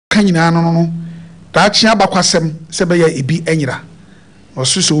nyina no taakye abakwasem se be ya ebi enyira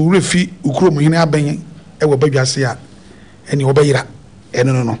osuso urefi ukuro muhene aben ewo badwase a eni obeyira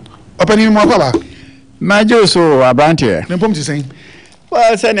eno no opani mo baba majo so abantie nempom ti sen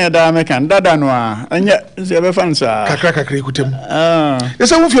well senior da kan dada no a anya se be fansa kakra ikutem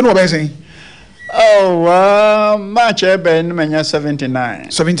ese wo fie no obey sen March ben menya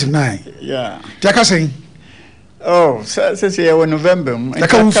 79 yeah jaka sen since November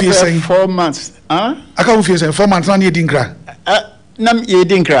aka wo fie sen 4 months aka wo fie sen 4 months na ne dinkra nam ye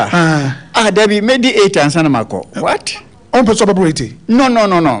dinkra Debbie made 8 answer mako what on pe so babo 80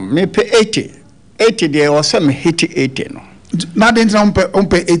 no me pay 80 there was some hit 80 no na den on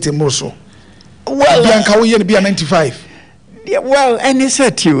pe 80 more so well bianka wo ye ne bia 95 well and it's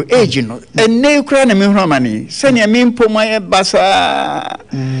at you age no and ne kura na me huru mani senia me mpoma basa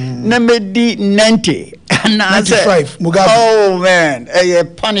na me di 90 na 95 Mugabe oh man a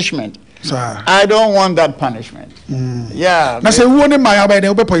punishment sir I don't want that punishment yeah na say wo ne ma ya ba de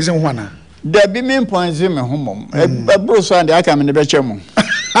wo poison ho na there be me poison me homom bro so and aka me ne be chemu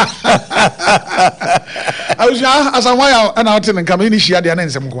I was Asamoah Yaw and out in come in shia de na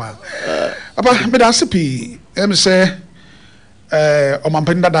nsem ko apa me da sepi em say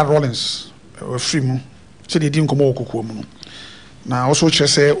Omampenda da Rawlings free mu se de di nkomo okokuo mu na wo so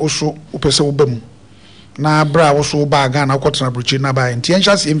kyerese wo so upese wo bam na bra wo so ba Ghana kwotena bruchi na ba enti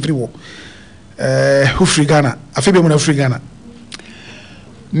enhya se mfiri wo who free Ghana afi be mu na free Ghana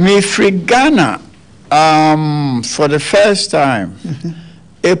me free Ghana for the first time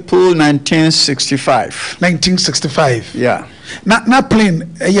April 1965 yeah na plane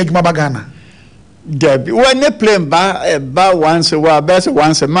adwuma ba Ghana Debbie, when they play ba once a while, best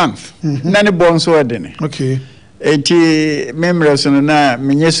once a month. Nani born so adene. Okay. Eti memories na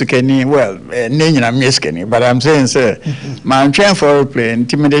minyesukeni well, nenya minyesukeni, but I'm saying sir, I'm trying for a plane,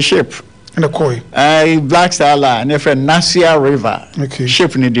 timid ship. And a koi. Black Star Line, different Nasia River. Okay.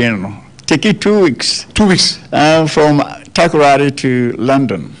 Ship ni dino. Take it 2 weeks. 2 weeks. From Takoradi to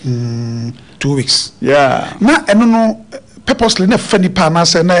London. 2 weeks. Yeah. Na no purposely na funny pa na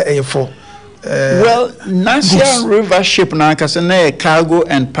say na for well, Nasia River ship na kasane cargo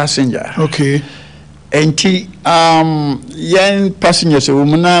and passenger. Okay. And young passengers we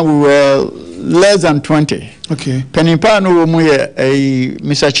were less than 20. Okay. Penipano we a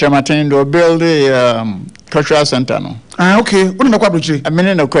Mr. Chairman do build a cultural center no. Okay. What na kwa bruchi? I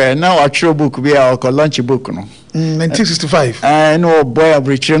mean no kwa now a true book we our lunch book no. 1965. No boy a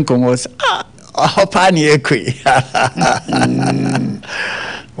bruchi was hopani ekwi.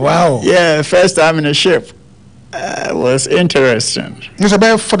 Wow. Yeah, first time in a ship. Was interesting. It's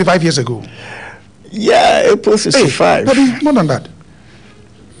about 45 years ago. Yeah, April 65. Hey, more than that.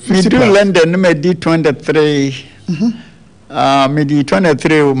 Me do London, me di 23. Me di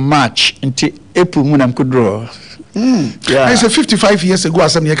 23 March into April munam kudro. Yeah. I said 55 years ago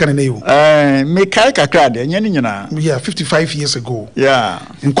asem ye kan na you. Me kai kakra de nya ni nyina. Yeah, 55 years ago. Yeah.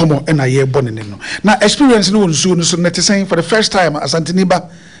 Nkomo na ye born no. Na experience no wonsuo no so net saying for the first time asanteniba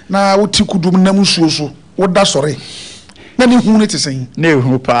na woti kudum na musuo so woda sore. Na ni hu net saying. Ne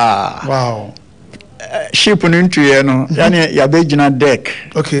hu pa. Wow. Ship no ntuye no yani ya begina deck.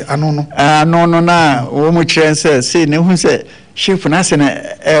 Okay, ano no. No na wo mu kire say ne hu say ship na se na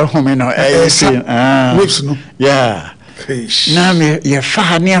home no waves no. Yeah. Na me ya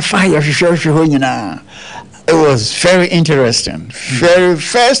fa ya hwehwe ho nyina. It was very interesting. Very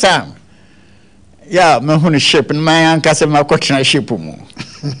first time. Yeah, me hu ship and my anka se ma kwotena ship mu.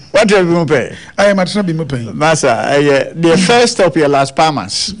 What have you pay? I am at be me pay. Massa, the first stop here Las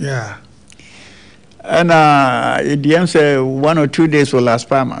Palmas. Yeah. And DM say 1 or 2 days for Las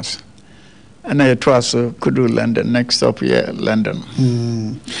Palmas. And I trust could do London. Next stop here, London.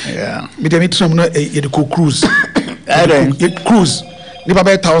 Yeah. Me dem it some no e cruise. Cruise. Ni ba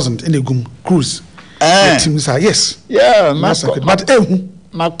 1,000 in the gum cruise. Yes. Yeah, but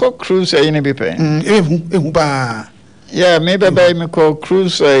Mako cruise any be pay. Ba. Yeah, maybe me call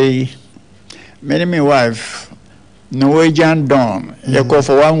cruise me wife Norwegian Dawn. You go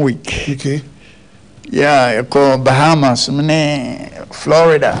for 1 week. Okay. Yeah, you go Bahamas,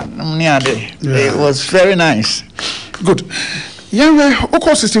 Florida. It was very nice. Good. Yeah,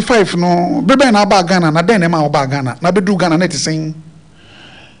 we 65 no. Bebe na ba Ghana na den ma ba Ghana. Na be do Ghana net saying.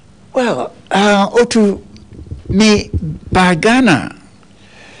 Well, to me ba Ghana.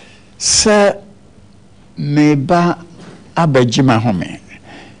 Sir me ba abajima home.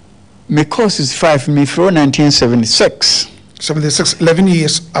 My course is 5 me for 1976. 76, 11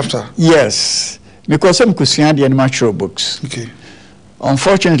 years after. Yes. Because I'm kusua the natural books. Okay.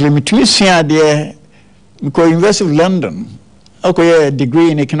 Unfortunately, me to see there because University of London okay, a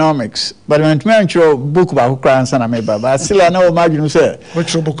degree in economics, but when I book about crowns and I but still I know imagine say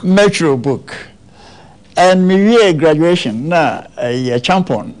metro book. And me graduation na a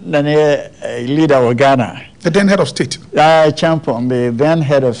champion then a leader of Ghana. The then head of state. Champion, the then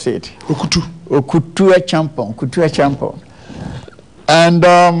head of state. Okutu a champion. And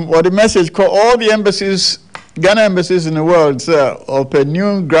what the message called all the embassies, Ghana embassies in the world, open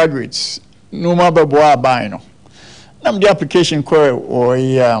new graduates. No more buy no. Now the application or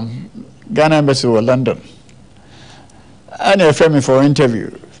Ghana embassy or London. And they framed me for interview.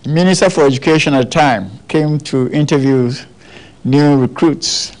 Minister for Education at the time came to interview new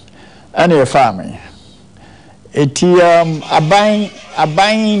recruits. And they found me. A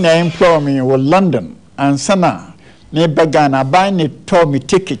buying employ me was London and Sana. Ne began a buying told me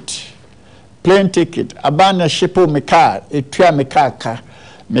ticket, plane ticket. A buying a ship of me car, a tria me car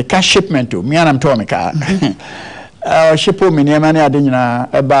shipment to me and I'm told me car. Ship of me near money I didn't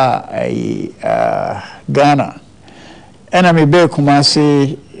about Ghana. And I'm a big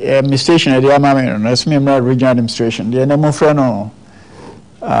Kumasi station at the Amami, that's me regional administration. The name friend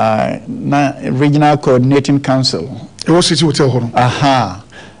regional coordinating council. It was city hotel. Aha.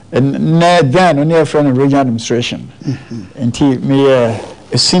 And then only a friend of regional administration. And he me a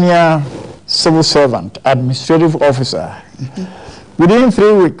senior civil servant, administrative officer. Within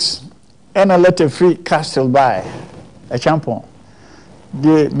 3 weeks, and a letter free castle by a champion.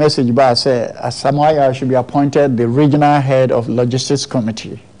 The message by say Asamoah Yaw should be appointed the regional head of logistics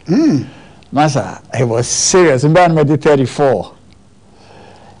committee. Masa, I was serious. In 34.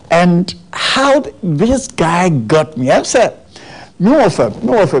 And how this guy got me, I said, no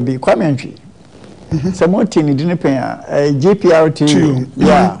offer be commentary. Someone didn't pay a GPRT.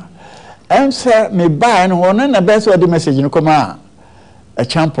 Yeah. And said, me buy and one and the best of the message in a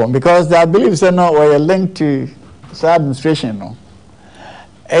champion because I believe they know where a link to administration. No.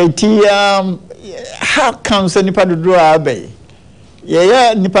 How comes nipa do abey?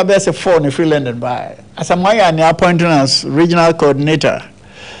 Yeah, nipa be say 4 in Freeland by. Asamoah Yaw appointed as regional coordinator.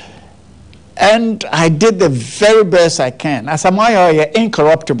 And I did the very best I can. Asamoah Yaw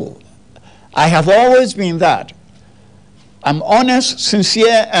incorruptible. I have always been that. I'm honest,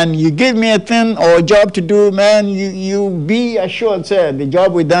 sincere, and you give me a thing or a job to do, man, you be assured, sir, the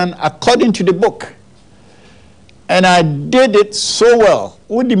job we done according to the book. And I did it so well.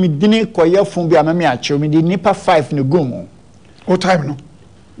 What did me dini kwa ya fumbi amami acho me di nipa 5 ni gumo. What time no?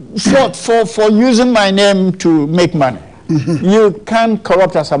 For using my name to make money. You can't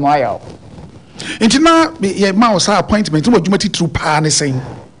corrupt Asamoah Yaw. Intina ye ma osa appointment what you through pa ne saying.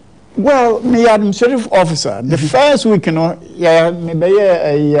 Well, me administrative officer. The first week, you know, yeah, me be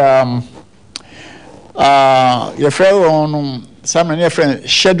your friend on some your friend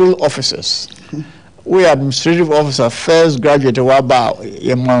schedule officers. We administrative officer first graduate about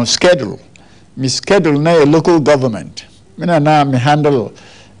your schedule. Me schedule na local government. Me na me handle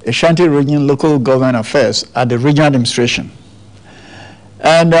Ashanti region local government affairs at the regional administration.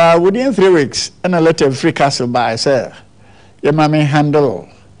 And within 3 weeks, and I let a free castle by say, your mommy handle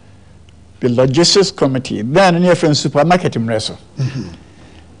the logistics committee. Then in your friend supermarket in Reso.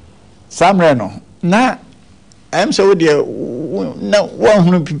 Sam Reno. Now I'm so dear. No,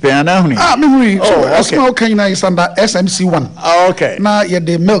 100 people are now. Memory. So, small Kenya is under SMC1. Okay. Now, you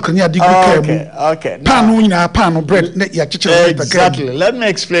the milk and you okay. Pan bread. Exactly. Let me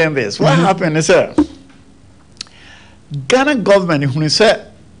explain this. What happened is, Ghana government, who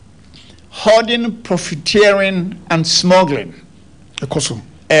said, hoarding, profiteering, and smuggling. A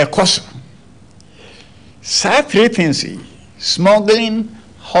cost. So 3 things: smuggling,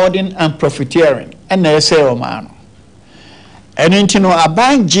 hoarding, and profiteering. And they say, oh man. And into no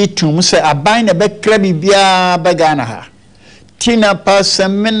abang G2 say abang a back crabby bia baganaha. Tina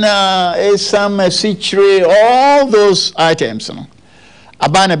passamina, esam, citre, all those items. No?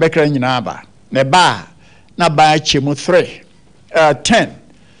 Abang a baker in Naba. Neba, na buy chimu 10.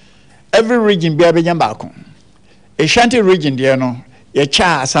 Every region be a bejambacon. Ashanti region, dear no, ye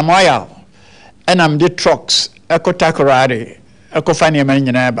cha Asamoah Yaw. And I'm the trucks, Eko Takoradi, Eko Fania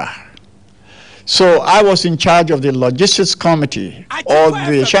Manyanaba. So I was in charge of the logistics committee of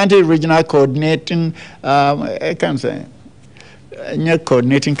the Ashanti Regional Coordinating, I can't say,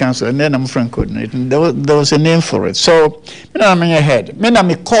 coordinating council, and then I'm from coordinating. There was a name for it. So, I'm in your head.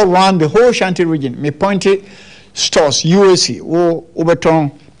 Me call around the whole Ashanti region. Me pointed stores, UAC,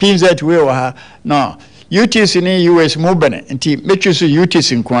 Uberton, PZ, no. UTC in US movement, and me choose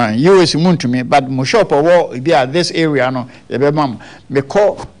UTC in Kwan, US moon to me, but mo shop or be at this area, no, me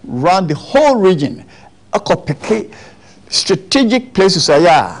call run the whole region. I pick strategic places.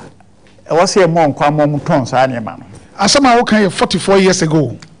 I was here more Kwamo Mutons, man. Asamoah okay 44 years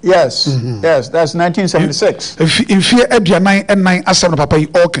ago. Yes, yes, that's 1976. In fear Edianai and 9 Asamoah Papa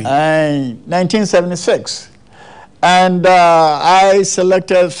okay. 1976. And I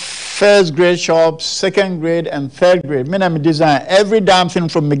selected first grade shops, second grade, and third grade. I design every damn thing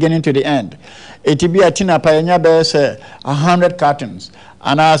from beginning to the end. It be a tina payanya base 100 cartons,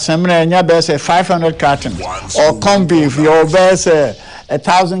 and our seminar base 500 cartons, or corn beef your base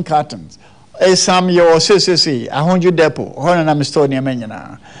 1,000 cartons. Some your CCC 100 depot. Honor na store near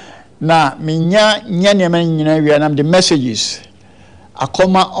menina. Na minya nyanya we are the messages. I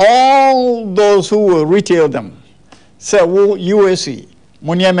comma all those who will retail them. So USC,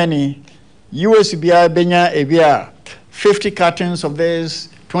 Munyamani, USC bia benya ebia 50 cartons of this,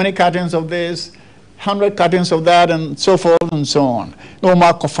 20 cartons of this, 100 cartons of that, and so forth and so on. No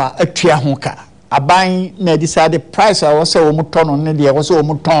makofa etia honka. Abai na decide the price I was so mutono ne was so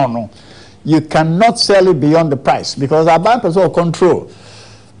mutono. You cannot sell it beyond the price because abai person control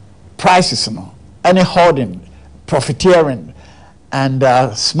prices no. Any hoarding, profiteering, and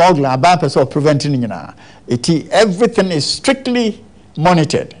smuggling abai person preventing everything is strictly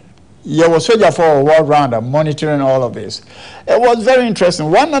monitored. You was soldier for a world round monitoring all of this. It was very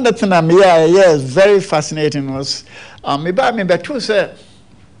interesting. One other thing is very fascinating was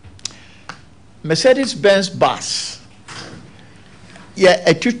Mercedes-Benz bus. Yeah,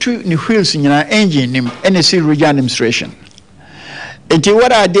 a two new wheels in your engine in NSC regional administration. And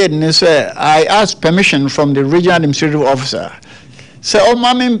what I did is I asked permission from the regional administrative officer. So, oh,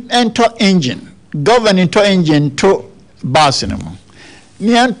 mommy, enter engine. Governing to engine to bus no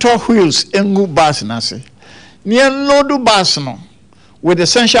near to wheels engu bus nase near loadu bus no with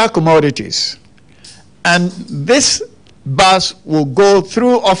essential commodities, and this bus will go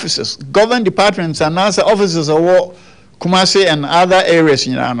through offices, government departments, and other offices of Kumasi and other areas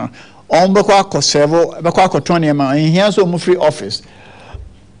in Ghana. On bekwa ko servo bekwa ko tony ma in here so free office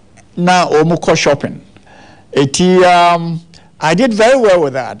now omuko shopping I did very well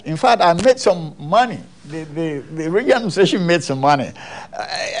with that. In fact, I made some money. The regional administration made some money.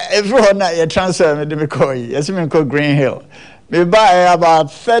 Everyone you transfer me to Mikoyi, as we call Green Hill. We buy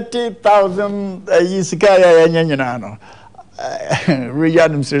about 30,000 Yisikaya regional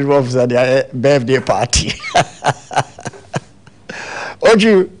administrative officer their birthday party.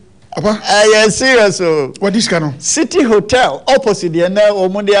 Oju, serious. What is kind of City Hotel opposite the now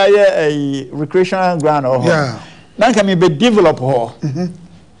Omundi a recreational ground or yeah. Now can be develop ho.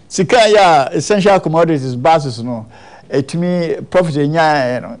 Sika essential commodities basis no. To me profit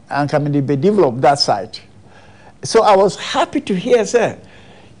nya and can be develop that site. So I was happy to hear say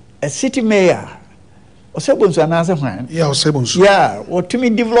a city mayor Osebonsu anasa when. Yeah, Osebonsu. Yeah, well, to me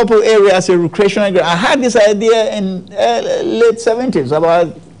develop area as a recreational ground. I had this idea in late 70s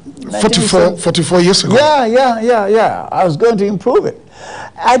about 44 years ago. Yeah. I was going to improve it.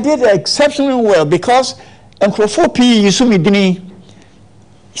 I did exceptionally well because Nkrofo P Yusumi Dini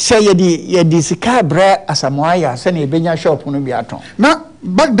say yedi sika bra Asamoah Yaw say na ebenya shop no bi aton. Now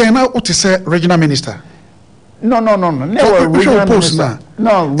back then na what is regional minister? No. Never regional minister.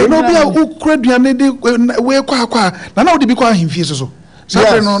 No. No be ukura duane de we kwa na odi bi kwa himfie so.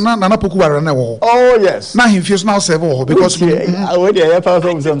 Yes. Na poku wara na wo. Oh yes. Na himfie so na serve wo because I we dey part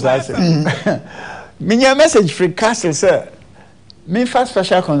of some say. Minya message free castle sir. Me first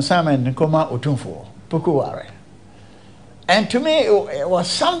special concern nkoma otumfo. And to me, it was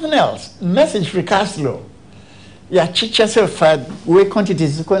something else. Message free Castro. Yeah, chicha se fad we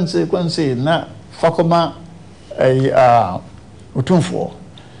quantities sequence na fakoma utumfo.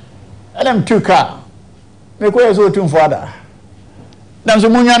 And them two car. Me kwa so utumfo ada. Nam so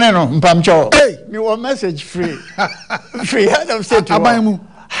munyane no mpamcho. Hey, me was message free. Free head of state.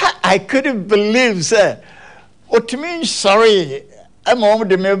 I couldn't believe, sir. What to me, sorry. I'm on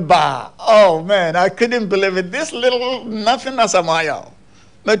the bar. Oh man, I couldn't believe it. This little nothing Asamoah Yaw.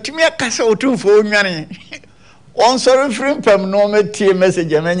 But to me, I can't say two for money. One sorry free from no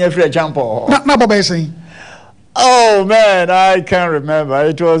message and many free jump. Not Baba saying. Oh man, I can't remember.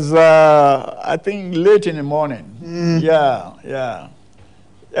 It was I think late in the morning. Yeah.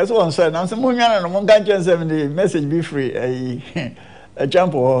 That's what I said. I'm saying and 170 message be free. A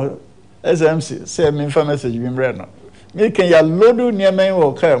jump or SMC say me for message being read now. Making ya lodu near me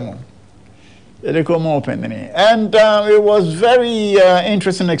will come. And it was very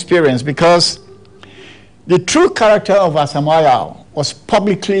interesting experience because the true character of Asamoah Yaw was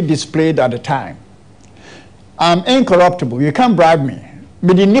publicly displayed at the time. I'm incorruptible. You can't bribe me.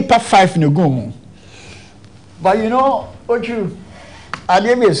 Me the nipa 5 negumu. But you know what you I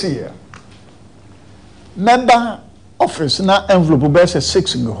didn't see here. Member office na envelope be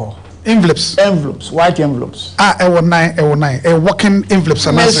 6 ngo. Envelopes. Envelopes, white envelopes. Ah, a working envelopes.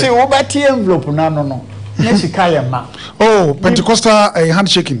 And I say, what envelope? No. Oh, Pentecostal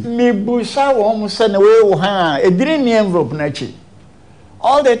handshaking. Me busa almost send away. A green envelope, nachi.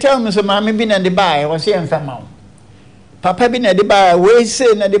 All they tell me, so mammy been at the bar, was here in Famau. Papa been at the bar, we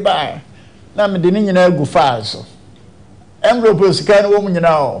say at the bar. Now me didn't go fast. Envelope is kind of woman, you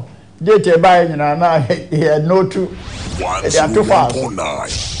know. J.J. buy, you know, now he had no two. They are too fast.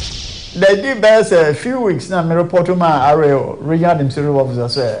 They did best a few weeks now. Me report to my area regional administrative officer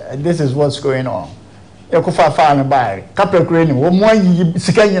say this is what's going on. You go far and buy. Couple crane. One more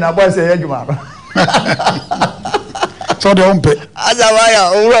second in a boy say you man. So they won't pay.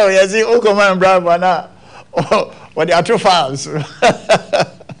 Asamoah, oh well, you see, oh come on, brother, now. Oh, but they are too fast.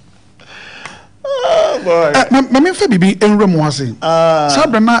 Oh boy. My main baby Enrem was saying.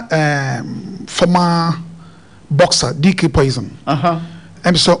 Sabrina, former boxer DK Poison.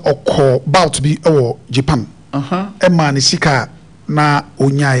 I'm so about to be Japan. Man is sika na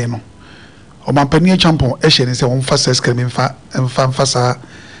onyaye no. O man panier champion ehye ne se won fa ses kremi mfa sa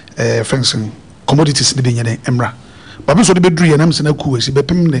friends commodities de benye emra. Babi so de bedru ye nam se na ku esi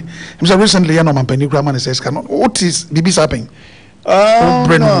bepem ne. Him say recently ya no man panier kra man ses ka no. What is bibi happen? Oh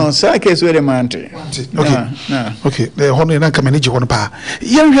no, so case where the man. Okay, the hono na ka manage hono pa.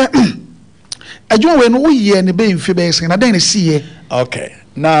 Okay,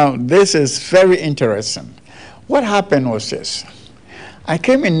 now this is very interesting. What happened was this. I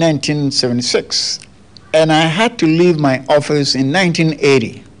came in 1976 and I had to leave my office in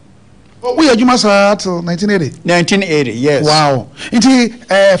 1980. We are Juma till 1980. 1980, yes. Wow.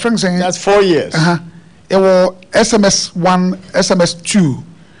 Frank saying that's 4 years. It was SMS 1, SMS 2.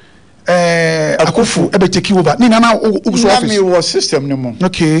 Akufu ebe take over. Ni na office was system no more.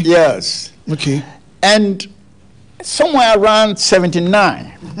 Okay. Yes. Okay. And somewhere around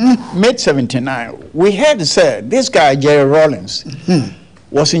 79, mid 79, we heard say this guy J.J Rawlings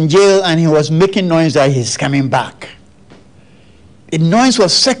was in jail and he was making noise that he's coming back. The noise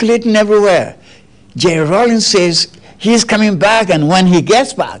was circulating everywhere. J.J Rawlings says he's coming back, and when he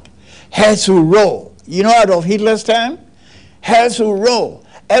gets back, heads will roll. You know, out of Hitler's time, heads will roll.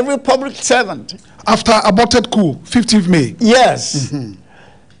 Every public servant. After aborted coup, 15th May. Yes.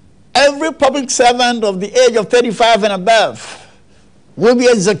 Every public servant of the age of 35 and above will be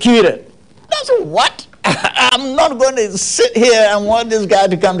executed. That's what? I'm not going to sit here and want this guy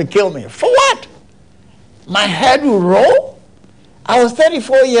to come to kill me. For what? My head will roll? I was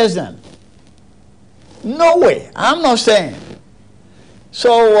 34 years then. No way. I'm not saying.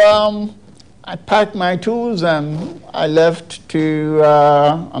 So I packed my tools and I left to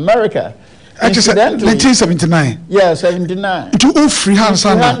America. Actually, 1979. Yeah, 79. To all free hands.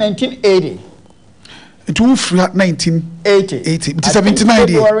 1980. To all free 1980. 80. 79.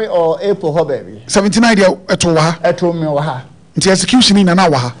 February or April, baby. 79. Eto wa. Nti execution in na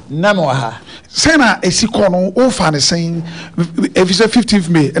wa ha. Na wa ha. Say na esiko no o fa ne saying if you say 15th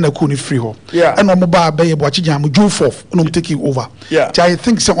May and a cool free ho. Yeah. And no mobile be boachi jam June 4th no taking over. Yeah. I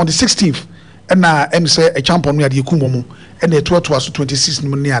think so on the 16th and na say a champion we ade kumbo and the 26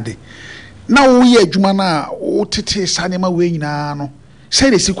 no ne ade. Now we adwuma na o tete sanema we nyina no. Say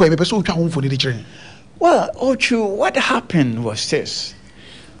the esiko e be so twa ho for the children. Well, Ochu, what happened was this.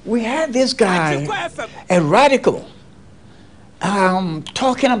 We had this guy, a radical,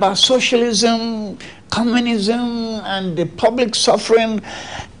 talking about socialism, communism, and the public suffering.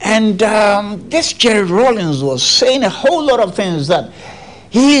 And this J.J Rawlings was saying a whole lot of things that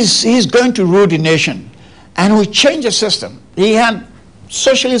he's going to rule the nation and will change the system. He had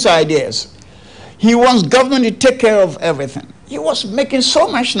socialist ideas. He wants government to take care of everything. He was making so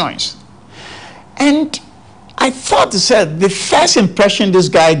much noise. And I thought, the first impression this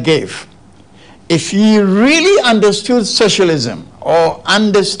guy gave, if he really understood socialism or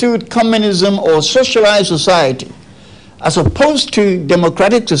understood communism or socialized society, as opposed to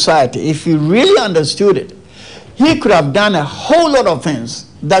democratic society, if he really understood it, he could have done a whole lot of things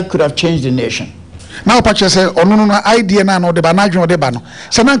that could have changed the nation. Now, Pacha say, "Oh no, idea na no de ba na dwon de ba no.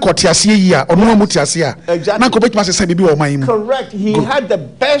 Se na nkoti ase yi a, ono mu ti ase a. Na ko betuma se bibi o man mu." Correct. He had the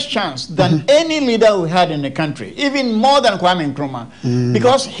best chance than any leader we had in the country, even more than Kwame Nkrumah,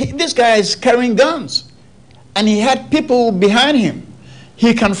 because this guy is carrying guns, and he had people behind him.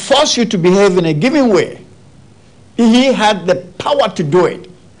 He can force you to behave in a given way. He had the power to do it.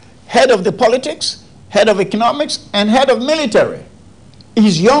 Head of the politics, head of economics, and head of military.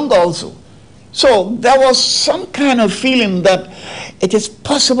 He's young also. So there was some kind of feeling that it is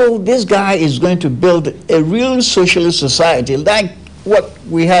possible this guy is going to build a real socialist society like what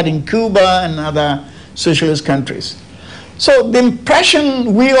we had in Cuba and other socialist countries. So the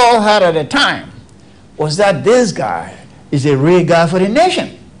impression we all had at the time was that this guy is a real guy for the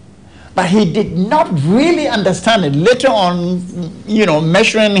nation. But he did not really understand it. Later on, you know,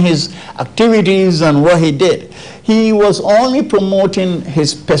 measuring his activities and what he did, he was only promoting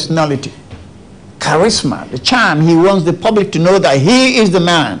his personality, charisma, the charm. He wants the public to know that he is the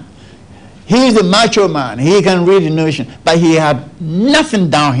man. He is the macho man. He can read the nation. But he had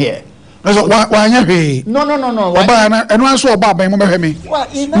nothing down here. So why No.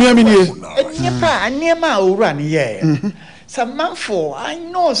 Samantha, I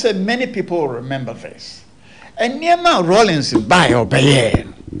know that many people remember this. And Chairman Rawlings by obey.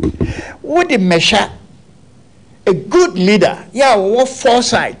 What the measure? A good leader, yeah, what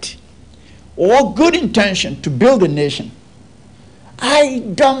foresight, or good intention to build a nation. I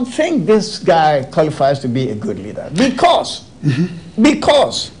don't think this guy qualifies to be a good leader because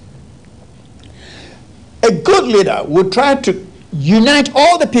a good leader would try to unite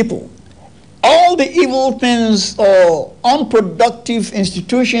all the people. All the evil things or unproductive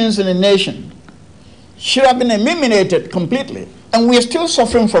institutions in the nation should have been eliminated completely. And we are still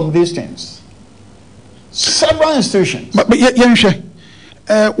suffering from these things. Several institutions. But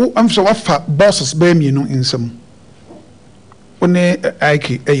I'm so what bosses blame you know in some. One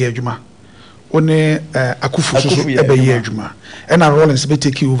Ike Ejuma, one Akufu Ejuma, and our Rawlings be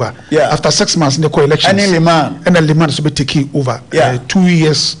take over. Yeah. After 6 months in the co-elections, and the Liman be taking over. Yeah. 2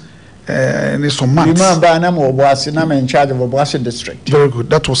 years. And some months. I'm in charge of Obuasi district. Very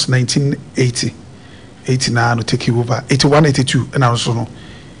good. That was 1980, 89 to take you over. 81, 82, and also no,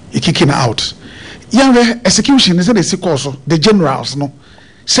 you kicking out. Young execution is a course. The generals no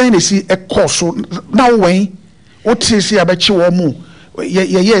saying they see a course. Now when what say about you or more?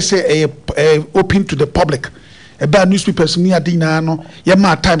 Yes, open to the public. A bad newspapers near dinner no.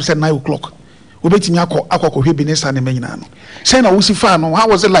 My time said 9 o'clock. Saying how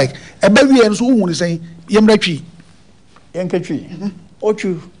was it like? A baby and so on saying, Yamrachi. Yankatri.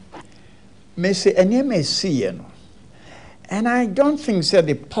 Ochu may say, and you may see, and I don't think that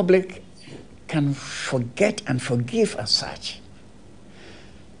the public can forget and forgive as such.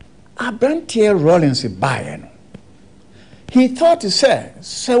 Chairman Rawlings by he thought to say,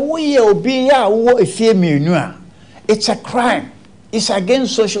 so we be it's a crime, it's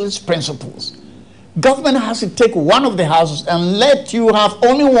against socialist principles. Government has to take one of the houses and let you have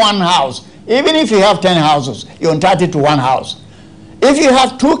only one house. Even if you have 10 houses, you're entitled to one house. If you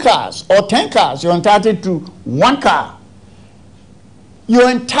have 2 cars or 10 cars, you're entitled to 1 car. You're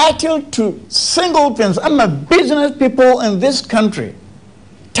entitled to single things. I'm a business people in this country.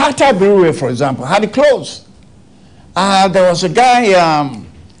 Tata Brewery, for example, had it closed. There was a guy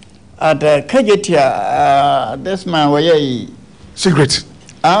at Kajetia, this man, where he... Cigarette.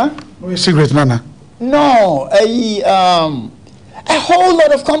 Cigarette, Nana. No, a whole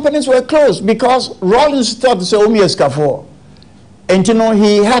lot of companies were closed because Rawlings thought to say, and you know,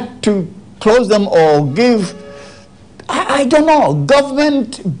 he had to close them or give, I don't know,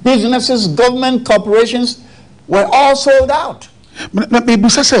 government businesses, government corporations were all sold out. Maybe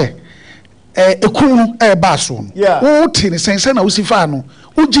say, a cool bathroom. Yeah. Oh, tin is saying, Usifano,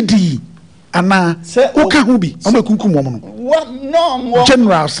 Ujidi. Ana oka ho bi ono kunkum wo no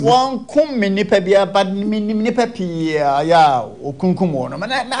generals one kum nipa bia but nipa pia ya okunkum wo no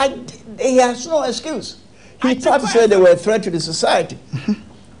he has no excuse. He tried to say they were a threat to the society.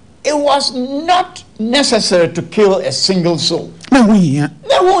 It was not necessary to kill a single soul. Na hu hia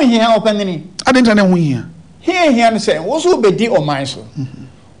openini I didn't know hu hia here say wo so be di o man so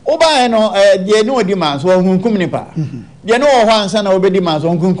oba no de no di man so kunkum nipa de no ho ansa na obedi man so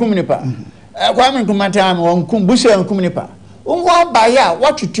kunkum nipa Kwame Nkrumah on Bush and Kumunipa. Unwa baya,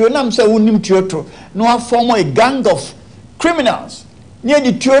 what you tunam say unim tuoto, no form a gang of criminals near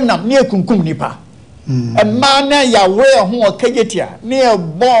the tunam near Kunkumnipa. A man ya wear who are Kajetia, near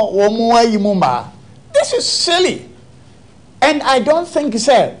Bo or Mua Yimuma. This is silly. And I don't think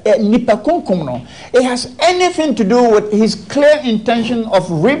Nipa Kunkumno, it has anything to do with his clear intention of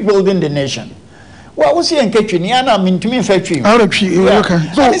rebuilding the nation. What was he in Ketchiniana mean to me fetching? Okay. So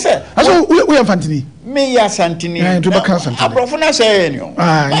we have Fantini. Me ya Santini. To Bacassan. I profana say,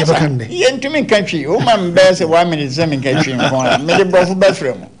 never can be. Yen to me country, oh, man, bears a 1 minute semi catching. Made a broth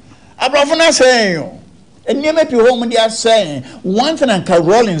bathroom. I profana say, and you may be home and they are saying, one thing and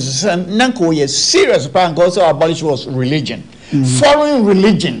Rawlings and Nanko is serious about also abolish was religion. Foreign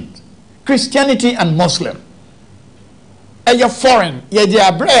religion, Christianity and Muslim. And you're foreign, ye dear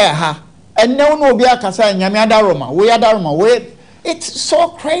brer. And no be a kasa nyame adaroma we it's so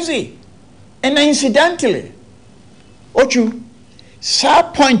crazy. And incidentally ochu sa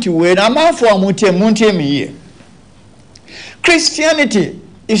point we na man for muntie me here Christianity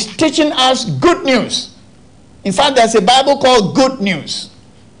is teaching us good news. In fact, there's a Bible called Good News.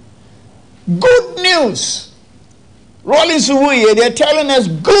 Good news. Rawlings, they're telling us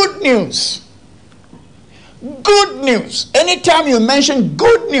good news. Good news. Anytime you mention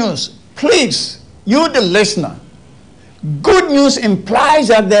good news, please, you the listener, good news implies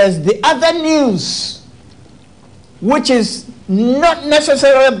that there's the other news, which is not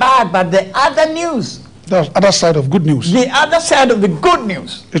necessarily bad, but the other news. The other side of good news. The other side of the good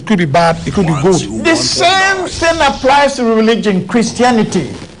news. It could be bad, it could be good. The same thing applies to religion,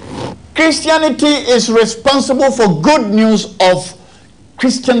 Christianity. Christianity is responsible for good news of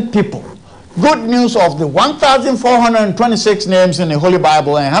Christian people. Good news of the 1,426 names in the Holy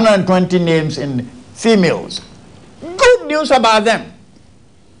Bible and 120 names in females. Good news about them.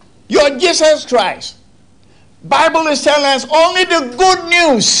 Your Jesus Christ. Bible is telling us only the good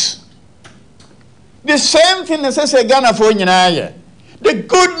news. The same thing that says Ghana for the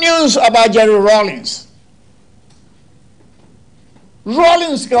good news about Jerry Rawlings.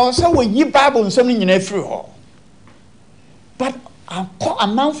 Rawlings goes, so we give Bible and something in every hall. But a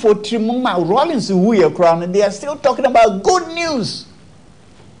man for 3 months, Rawlings who are crowned, they are still talking about good news.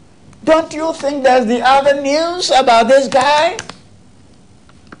 Don't you think there's the other news about this guy?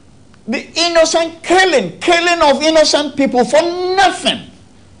 The innocent killing of innocent people for nothing.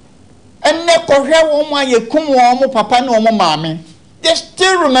 And they're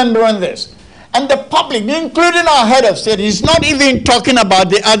still remembering this. And the public, including our head of state, is not even talking about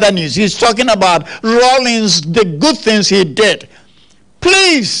the other news. He's talking about Rawlings, the good things he did.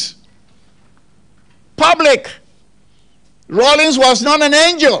 Please, public, Rawlings was not an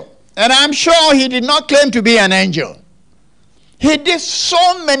angel. And I'm sure he did not claim to be an angel. He did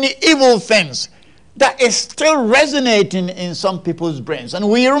so many evil things that is still resonating in some people's brains. And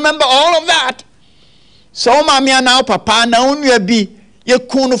we remember all of that. So, Mamia now, Papa, now you be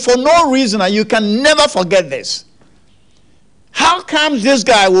for no reason, and you can never forget this. How comes this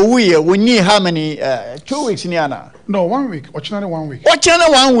guy we need how many 2 weeks in Yana? No, 1 week. Originally 1 week.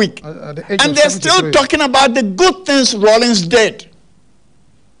 Originally 1 week. And they're still talking about the good things Rawlings did.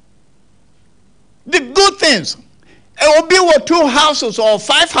 The good things. It will be with 2 houses or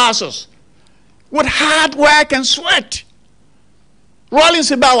 5 houses with hard work and sweat.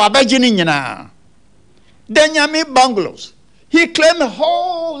 Rawlings about Abajini. Then Yami bungalows. He claimed a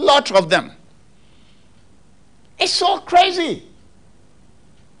whole lot of them. It's so crazy.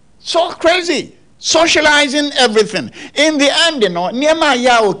 So crazy. Socializing everything. In the end, Asamoah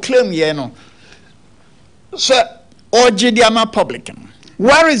Yaw will claim, so, Ojidiama publican.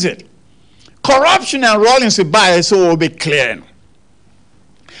 Where is it? Corruption and Rawlings bias so will be clear.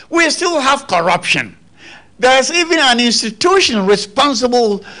 We still have corruption. There's even an institution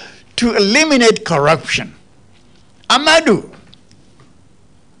responsible to eliminate corruption. Amadou,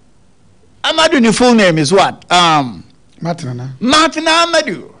 the full name is what? Martin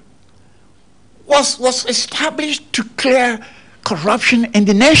Amadou was established to clear corruption in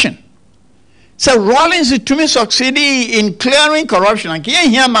the nation. So Rawlings to me succeeded in clearing corruption. And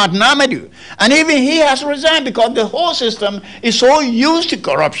here Martin Amadou. And even he has resigned because the whole system is so used to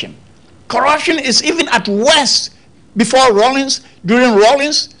corruption. Corruption is even at worst before Rawlings, during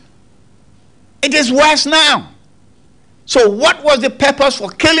Rawlings. It is worse now. So what was the purpose for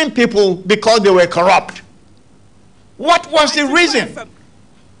killing people because they were corrupt? What was the reason?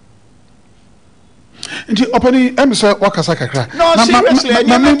 No, seriously, I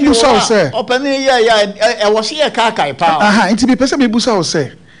was here kakai pa. Inti be person me busa o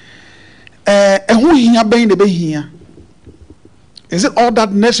say. Is it all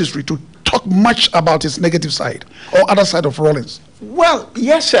that necessary to talk much about its negative side or other side of Rawlings? Well,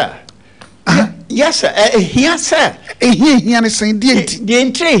 yes, sir. Yes, sir. Here, sir. Here is saying the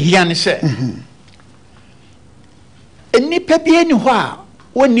entry here, sir. Any pepe anywhere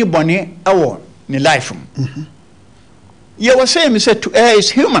when you bonny our ni life. You were saying, Mr. is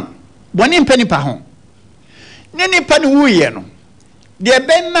human. One in penny pahon. Nany penny woo, the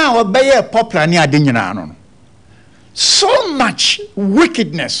ben now obey a popular near Dinyan. So much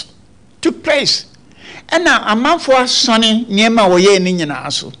wickedness took place. And now a man for us, sonny, near my way in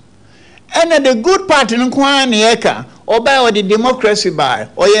Indianaso. And the good part in Kwan Eka, or by the democracy by,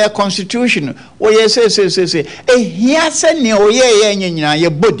 or your constitution, or your say, here send me, or ye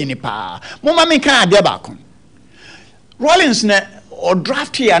body in power. Momamika debacon. Rawlings or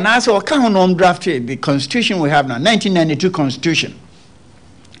draft here, and also a common draft here, the constitution we have now, 1992 constitution.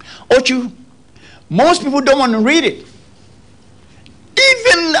 Ochu, most people don't want to read it.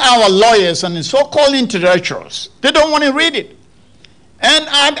 Even our lawyers and the so-called intellectuals, they don't want to read it. And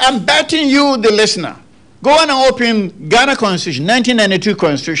I'm betting you, the listener, Go on and open Ghana Constitution, 1992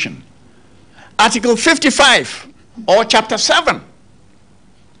 Constitution. Article 55 or Chapter 7.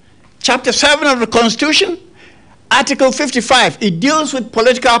 Chapter 7 of the Constitution, Article 55, it deals with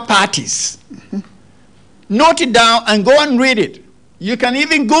political parties. Note it down and go and read it. You can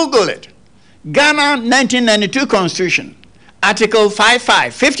even Google it. Ghana 1992 Constitution, Article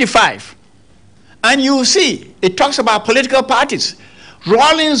 55. And you see, it talks about political parties.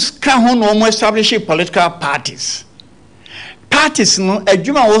 Rawlings can almost establish political parties. Parties, no,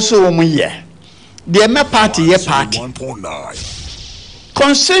 Ejuma also omuye. The MA party, party. 1.9.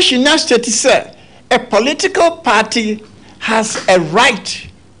 Constitution now states a political party has a right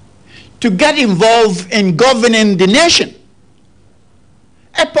to get involved in governing the nation.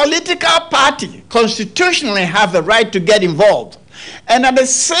 A political party constitutionally have the right to get involved. And at the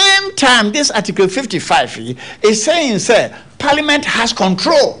same time, this Article 55 is saying, Parliament has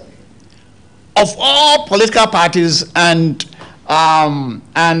control of all political parties and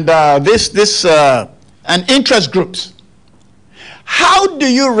interest groups. How do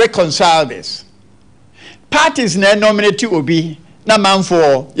you reconcile this? Parties na nominate obi na man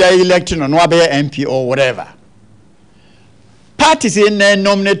for ya electing on wabe MP or whatever. Parties na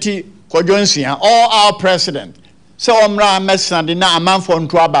nominate Kojonsia or our president. So omra mesandi na man for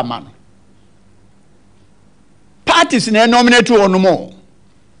ntwaba man. Parties na nominate onumo.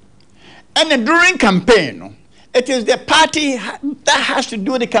 And during campaign, it is the party that has to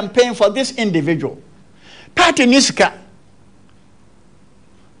do the campaign for this individual. Party niska.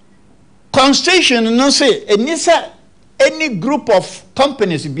 Constitution no say any group of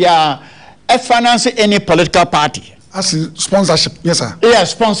companies be finance any political party. As in sponsorship, yes sir. Yeah,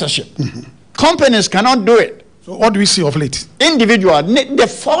 sponsorship. Companies cannot do it. So what do we see of late? Individual. The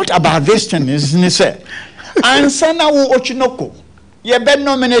fault about this thing is say, and sana Otwinoko. Ye be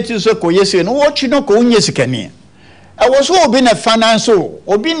nominated so ko yesi no Otwinoko unyesikani. I was all been a financial,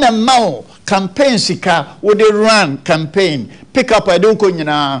 or been a mao campaign sika, would they run campaign, pick up a doko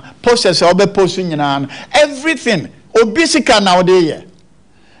nyina, posters or be posting nyina, everything, obisika nowadays.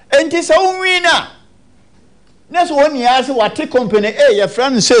 And it's a winner. That's one year as what take company, your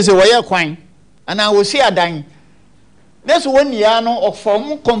friend says, why quine, and I will see a dime. That's 1 year no of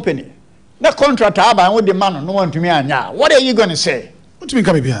form company. The contract I would demand no one to me now. What are you going to say? What do you mean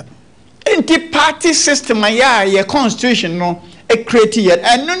coming behind? Inti party system ya constitution no e create yet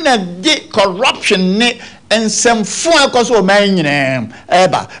and no na de corruption ne and some fun cause o man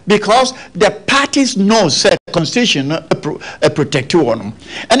eba because the parties know say constitution protect you on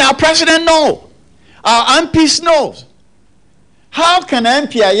and our president know, our MPs knows. How can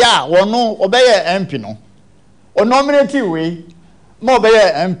MP ya or no obey MP no or nominate we more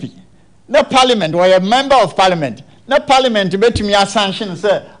obey MP the parliament or a member of parliament. Na parliament betumi sanction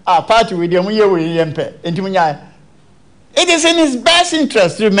say party with them it is in his best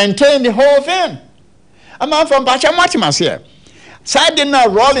interest to maintain the whole thing. I'm from Bachamachimas here. Side na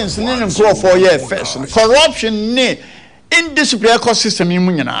Rawlings in 4 years first. Corruption ne indiscipline ecosystem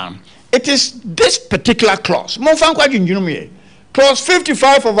in. It is this particular clause. Clause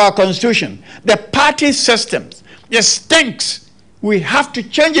 55 of our constitution. The party systems. It stinks. We have to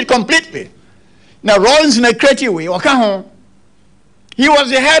change it completely. Now, Rawlings in a creative way, he was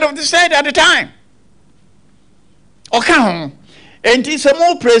the head of the state at the time. And it's a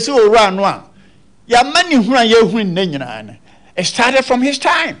more praise around one. It started from his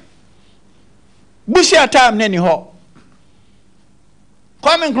time. Busia time, Nenny Ho.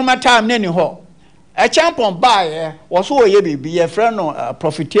 Coming from a time, Nenny Ho. A champion buyer was who be a friend of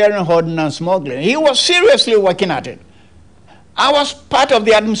profiteering, hoarding, and smuggling. He was seriously working at it. I was part of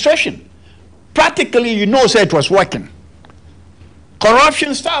the administration. Practically, you know, say it was working.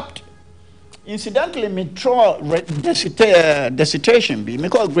 Corruption stopped. Incidentally, me throw dissertation, me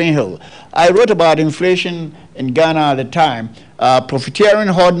call Greenhill. I wrote about inflation in Ghana at the time, profiteering,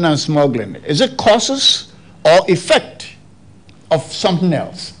 hoarding, and smuggling. Is it causes or effect of something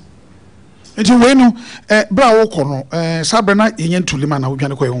else? It's a way no, bra okono, Sabrina, yen to Lima, now we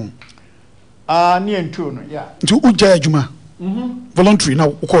can go home. Near two, yeah. To Uja Juma. Voluntary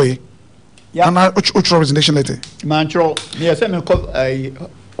now, Okoye. Yeah. And which representation letter? Manchro, yes, I call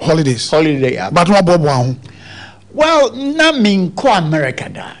holidays. Holiday, yeah. But what Bob? Well, not mean co America,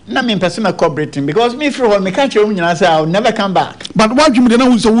 not mean personal cooperating because me for me can't you I say I'll never come back. But what you know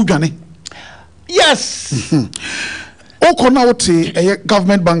who's a Wugani? Yes. Okona wote a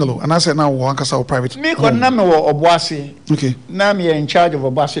government bungalow, and I said now Wankasa or private. Me kon na me wo Obuasi. Okay. Na me in charge of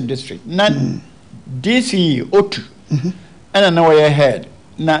Obuasi district. Na DC Otu. And I know your head.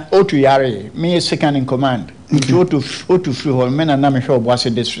 na Otu Yare, me second in command. Okay. Otu free hall, men and Namisho was a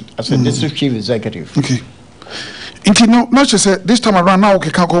district as a district chief executive. Okay. Inti no, not just say this time around now,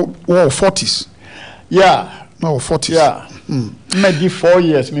 okay, can go 40s. Yeah. No, 40s. Yeah. Maybe 4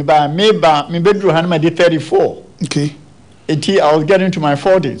 years. Me bedroom had maybe 34. Okay. I was getting to my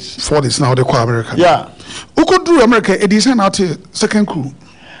 40s. 40s now, they call America. Yeah. Who could do America? It is out to second crew.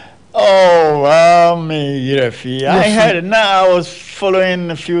 Oh, I heard now I was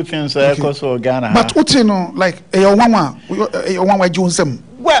following a few things because of Ghana. But what you know, like a one Jones.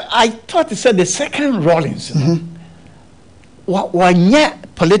 Well, I thought it said the second Rawlings. One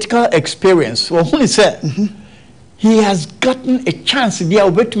political experience. Well, when he said he has gotten a chance to be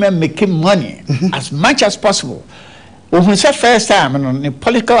able to make money as much as possible. When he said first time, the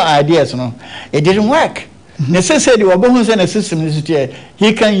political ideas, it didn't work. Necessarily, the system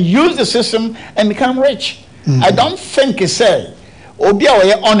he can use the system and become rich. I don't think he said,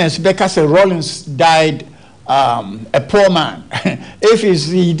 Obia honest because Rawlings died a poor man. If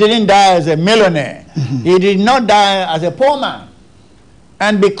he didn't die as a millionaire, he did not die as a poor man.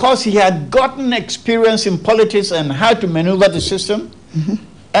 And because he had gotten experience in politics and how to maneuver the system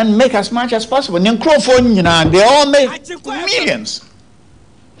and make as much as possible. They all make millions.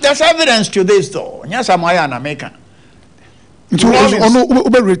 There's evidence to this, though. Asamoah Yaw and American.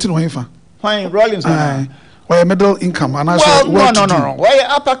 Why Rawlings? Why middle income? And no. Why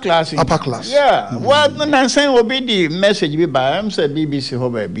upper class? Upper class. Yeah. Well, I'm saying will be the message we buy. I'm saying BBC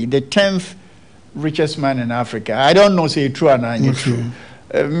will be the 10th richest man in Africa. I don't know say true or not. True.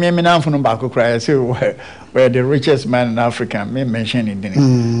 Me from Baku cry. Say we're the richest man in Africa. Me mention it.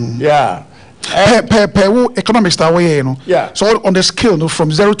 Yeah. Economics that way, you know. Yeah. So on the scale,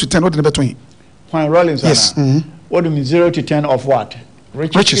 from 0 to 10, what in between? When Rawlings, yes. What do you mean 0 to 10 of what?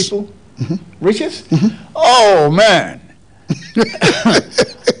 Riches. People? Riches? Oh man.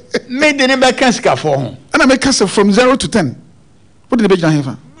 Me didn't make cancer for him. And I make cancer from 0 to 10. What did the budget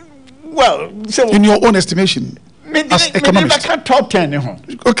have? Well, so in your own estimation, as economist, top 10.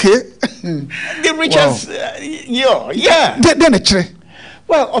 Okay. The richest, yeah. Then a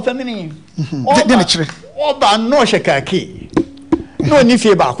well, of a mini. Oba no shekaki. No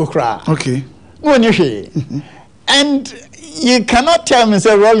nifi ba kukra. Okay. No nifi. And you cannot tell me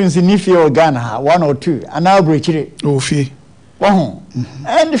say Rawlings in nifi or Ghana 1 or 2 and now breach it. Oh fee.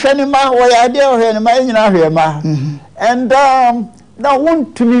 And if any ma way idea or any ma in our ma. And now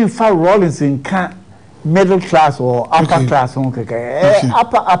want to me for Rawlings in middle class or upper class,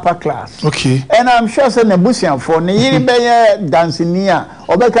 upper class. Okay. And I'm sure say Nebusian for Niyi dancing near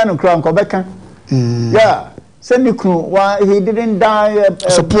or Bekan crown Quebecan. Yeah. Seniku, why he didn't die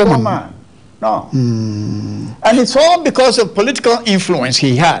as a poor man. No. And it's all because of political influence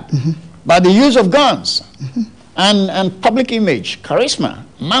he had by the use of guns and public image, charisma.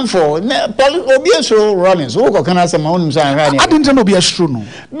 Man for obviously Rawlings. I didn't know be a true no.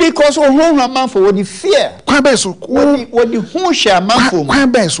 Because man for what the fear. What the who share man for?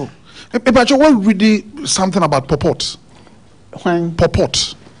 But you want read something about Popot? When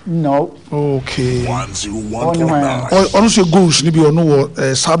Popot? No. Okay. 101.9. Also goes maybe or no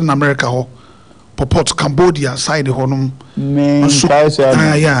Southern America or Popot Cambodia side honum. Yeah.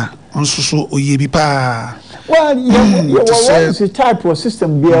 So oyebipa. Well, what is the type of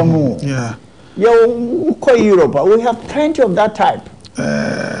system be more? Yeah. Europe, we have plenty of that type.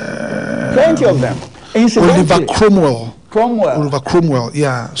 Plenty of them. Oliver Cromwell,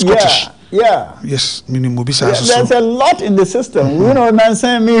 yeah, Scottish. Yeah. Yes, minimum. There's a lot in the system. You know, I'm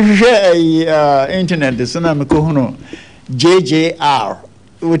saying me share internet. This is JJR,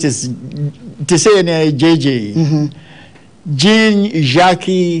 which is to say JJ.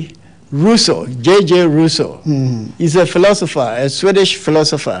 Jean-Jacques Rousseau, J.J. Rousseau. He's a philosopher, a Swedish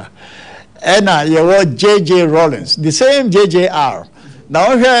philosopher. And you want J.J. Rawlings, the same J.J.R.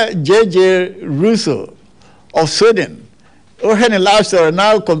 Now here J.J. Rousseau of Sweden. Her love story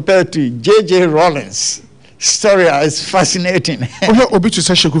now compared to J.J. Rawlings. Story is fascinating. Obi to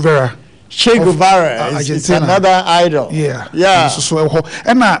say Che Guevara. Che Guevara is another idol. Yeah. So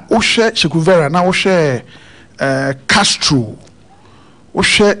and now Che Guevara now Castro.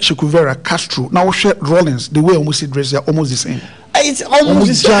 Che Guevara, Castro. Now Rawlings. The way almost dress, they're almost the same. It's almost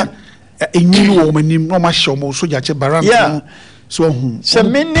the same. A new woman, no much more. So Baran. Yeah. So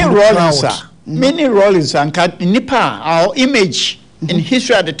many Rawlings. Many Rawlings and Nipa. Our image in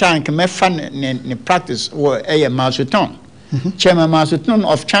history at the time can make fun in practice were Mao Zedong, Chairman Mao Zedong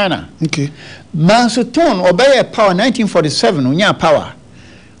of China. Okay. Mao Zedong obey power 1947. Unya power.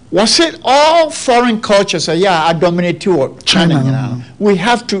 Was it all foreign cultures are dominate toward China? You know? We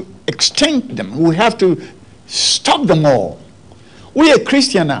have to extinct them. We have to stop them all. we a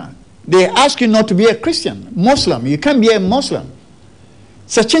Christian now. They ask you not to be a Christian, Muslim. You can't be a Muslim.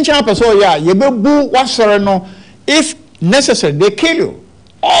 So change up so yeah, you be no. If necessary, they kill you.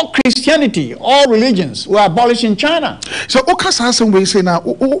 All Christianity, all religions were abolished in China. So okasa some way say now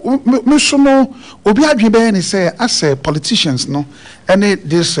me so no obi adwebe ni say as politicians no any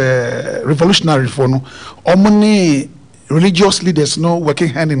this revolutionary for no omni religious leaders no working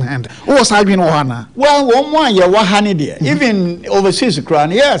hand in hand. Who was I being ohana? Well, one year wahani there. Even overseas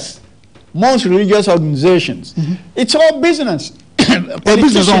crown, yes. Most religious organizations. It's all business.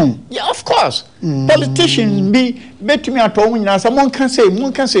 Business own. Yeah, of course. Politicians be to me at home now. Someone can say.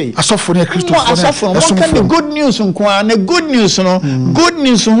 Asofo Christo. One can do good news on the good news, no. Good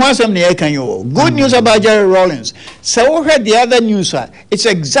news on what some can you. Good news about Jerry Rawlings. So we heard the other news. It's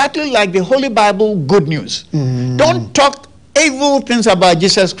exactly like the Holy Bible good news. Don't talk evil things about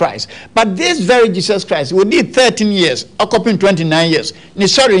Jesus Christ. But this very Jesus Christ, we did 13 years, occupying 29 years.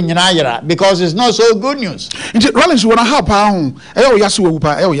 Sorry, because it's not so good news. Rawlings, when I have pound, yasu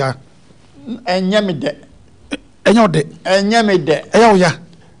upa, ya. And yamide. And your de. And yamide. Ya.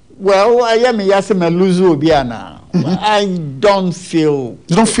 Well, I am yasima luzu biana. I don't feel.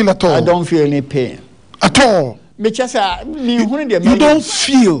 You don't feel at all? I don't feel any pain. At all? You don't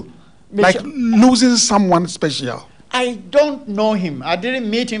feel like losing someone special? I don't know him. I didn't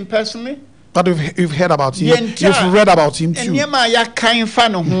meet him personally. But you've heard about him. You've read about him too.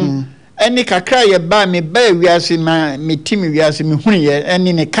 Any kakra ye ba me ba wiase ma me timi wiase me hunu ye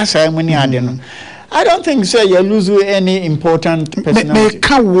any ne kasa mu ni ade no. I don't think say you lose any important personality.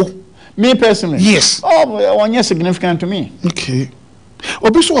 Me personally. Yes. Oh, one year significant to me. Okay.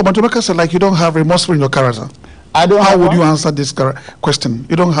 Obiso about say like you don't have remorseful in your character. I don't. How would you answer this question?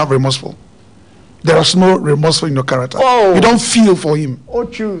 You don't have remorseful. There is no remorseful in your character. Oh. You don't feel for him. Oh,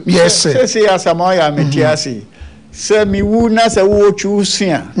 true. Yes, sir. Say Asamoah Yaw metiasi. Say me wu na say wo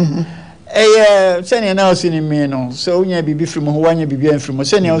chusia. Say na osini me no. So nya bibi from ho wanya bibi from mo.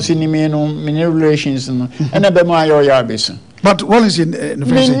 Say na osini me no many relations no. And be mo ayo ya beso. But what is in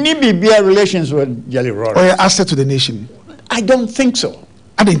many bibi relations with Jelly Roll? Or your asset to the nation? I don't think so.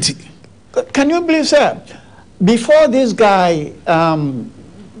 I didn't. Can you believe, sir? Before this guy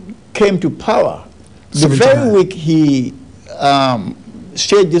came to power, the very week he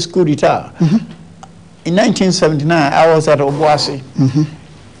staged this coup d'etat, in 1979, I was at Obuasi.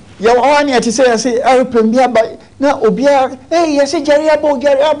 You want to say, I say, I will by now, Obia, hey, I say, Jerry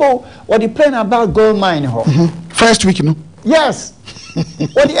Abo, what the plan about gold mine? First week, you know? Yes.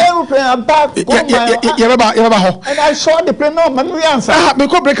 What the aeroplane about gold mine? And I saw the plane, no, my answer. Me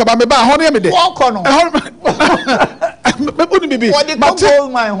go break about me, but how many days? Walk on. What the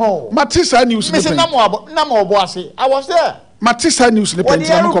gold mine hole? Matissa news. Mr. Namo Obuasi, I was there. Matissa news. What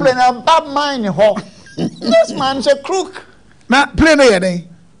the aeroplane about mine hole? This man's a crook. Now, play there.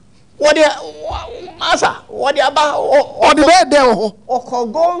 What the Masa? What the about? Or the bed there? Or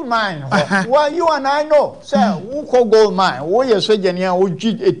gold mine? Well, you and I know, sir. Who call gold mine? Who you say, Jenia? Who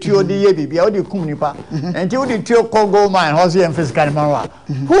cheat a tio de baby? How do you come nipa? And you the tio call gold mine? How's the emphasis?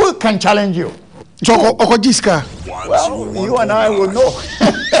 Who can challenge you? Choco Okojiska. Well, you and I will know.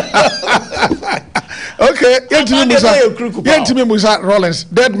 Okay, get to me, Musa Rawlings.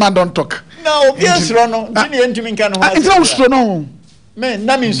 Dead man don't talk. No, yes, Rono. Didn't you mean can it's also no. Man,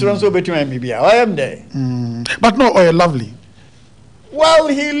 that means Ronso between me. I am there. But no, oh, lovely. Well,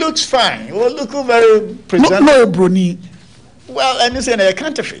 he looks fine. He will look very presentable. No, Bruni. Well, and it's a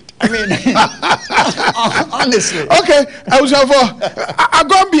counterfeit. I mean, honestly. Okay, I was for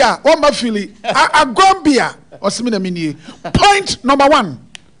Agombia, one Mafili. Agombia, or similar mini. Point number 1,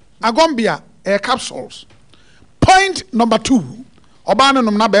 Agombia, capsules. Point number 2, Obana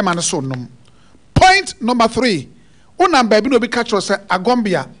num na be man so num. Point number 3, unam baby no be catch us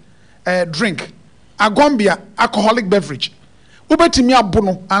Agombia drink. Agombia alcoholic beverage. Ubetimi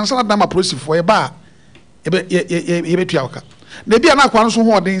abono ansa na ma process for e ba e be tuaka. Na bia na akwa so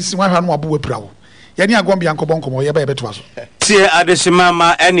ho odin si hwa no abo wapira wo. Ya ni Agombia nkobonkomo ye ba e beto aso. Tie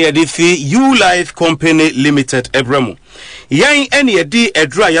adesimama ene edifi U Life Company Limited Ebremu. Yan ene edi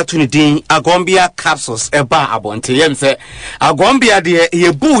edura yato ni din Agombia capsules eba abonte yem se Agombia de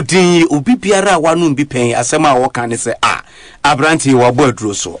ye bu din obi biara wanu bi pen asema a wo kan se abranti wo bo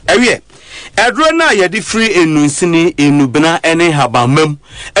aduro so. Ewie eduro na ye di free enunsini enubena ene habamam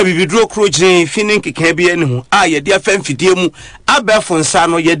ebibiduro krojin finin keka bi ene hu ye di afamfidie mu abefo nsa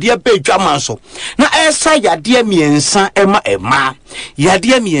no ye di abadwaman so na esa yade miensa ema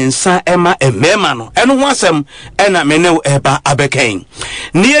yade miensa ema emema no eno ho asem ena mene eba abeken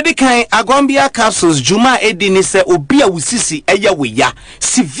ne yedi kan Agombia capsules juma edi ni se obi a wusisi eya weya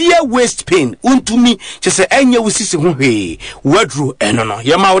severe waist pain untumi chese enye wusisi ho hwe wadru eno no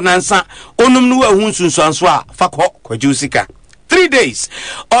yema wonansa onum no ahu nsunsuanso a fakọ kwajusika 3 days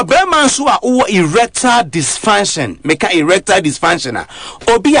obema nso a wo erectile dysfunction meka erectile dysfunction a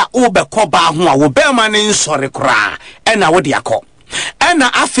obi a wo bekọ ba ho a wo bema ne nsore kra ena wo de akọ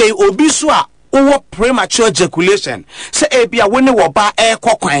ena afei obi so a wo premature ejaculation se ebia woni wo ba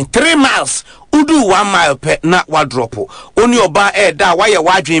ekokwan 3 miles udu 1 mile pe na wa drop oni oba da wa ye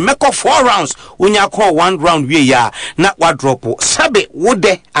wadwen meko 4 rounds onya call 1 round we ya na wa drop sabe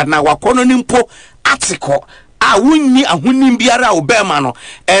wode ana wakono nimpo atiko a wunni ahonim biara obema no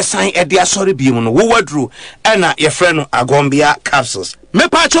esan ede asori biemu no wo wadru na ye frɛ no agombia capsules me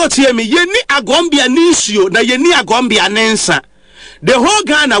pa chotie me yeni agombia nisuo na yeni agombia nensa. The whole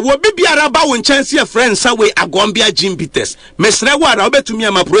Ghana will be biara ba won chance your friends away agombia jimbites. Mesre wa na obetumi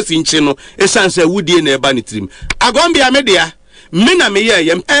ama protein chino esanse wudie na eba ni trim. Agombia media mina me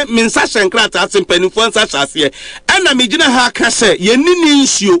ye minsa hyenkrata asempanifo nsa hyase na me gina ha ka se yeni ni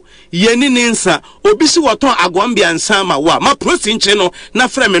nsuo yeni ni nsa obi si woton agombia nsa ma wa ma protein chino na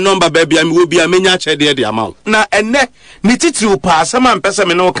frɛ me number ba bia me obi amenya kyede de ama na enne ni titiri pa asama mpese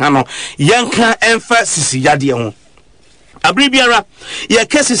me no ka no yenka emfa sisi yade ho abribiara ye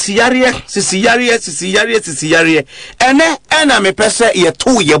kesi yare ena me pese ye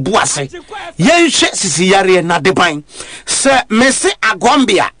to ye buase ye hwe sisi yare na deban se mese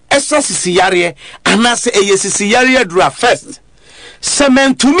agombia ese sisi yare anase eye sisi yare dura first se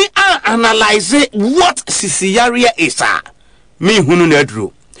mentumi analyze what sisi yare is me hunu na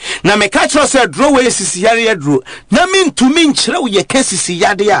duro na me catch us a draw we sisi yare duro na me ntumi nkyere wo ye kesi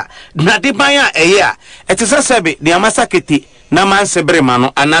yade a na deban a eye a etese sebe de amasakete na mansebre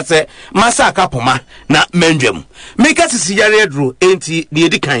mano anase masaka poma na mandwam me kesi yare duro enti de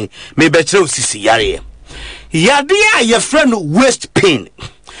edikan me be kyere sisi yare yade a ye friend waist pain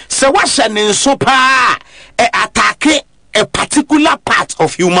se wa hye ne nso pa attack a particular part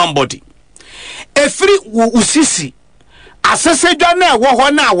of human body every usisi asesedwa na ewo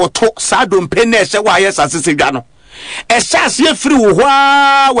ho na awoto sadompe na ehye wa yes asesedwa no ehase efiri wo ho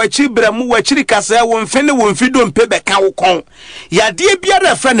a wachi bremu wachiri kasa wo mfene wo mfidompe beka wo kon yade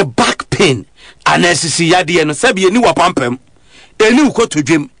biara friend back pain anesisi yade no sabe ni wapampam eni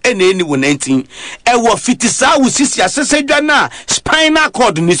ukotodwem eni wo 19 ewo fitisa usisi asesedwa na spinal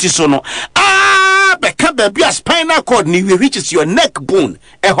cord nisi so no beka baby a spinal cord ni which is your neck bone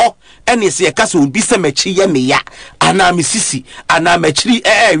eho ene se yeka so bi se machi ye meya ana misisi ana machiri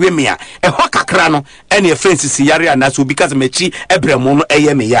we meya eho kakra no ene friends si yare ana so because machi ebremu no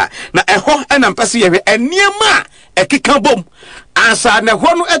eye meya na eho ena mpese ye eniema ekeka bom ansa na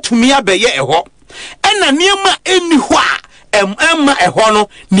ho no atumi abeye eho ena niema eni ho a emma eho no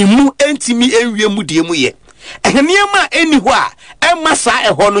ni mu entimi ewie mu die mu ye eniema eni ho a emma sa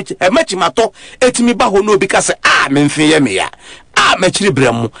eho no emachimato etimi ba ho no obi ka se memfe ye meya machiri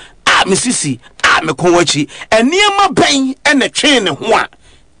bremu misisi mekonwachi eniema ben ene twe ne ho a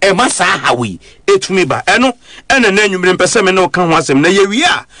emasa hawi etumi ba eno ene na nwumre mpese me no ka ho asem na yewi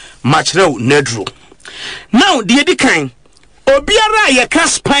a machrew nedro now de edikan obiara ye ka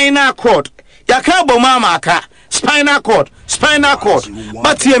spinal cord ya ka bomama aka spinal cord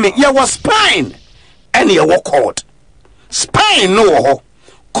but hear me ye was spine ene ye wo cord spine no ho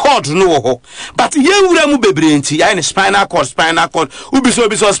cord no ho but ye wura mu bebre nti ya ne spinal cord ubi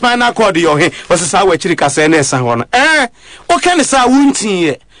so spinal cord yo he wasesa wa chiri kasa na esa ho no o kan sa wuntin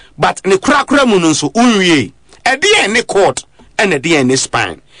ye but ne kura mu no nso unwie ede ne cord ene de ne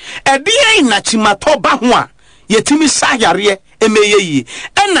spine ede na chimato ba ho a yetimi sa yare emeye yi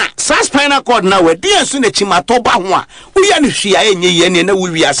ena sa spinal cord na we de nso na chimato ba ho a uya ne hwia enye ye ne na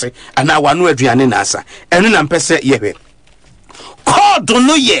wuwi ase ana wano aduane na asa eno na mpese ye hwe cord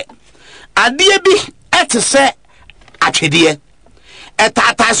no ye ade bi etese atwede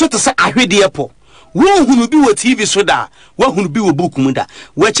etata so tese ahwede po wo hunu bi wo TV so da wo hunu bi wo book mu da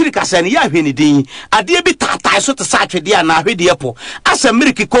wo chiri kasa ne ya hwe ne din ade bi tata so tese atwede na ahwede po asa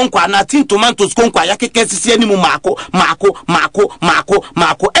milk konkwa na tin tomatoes konkwa ya keke sisi animu mako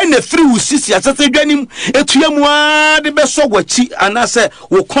ene free usisi asese dwanim etuamu a de beso gwachi anase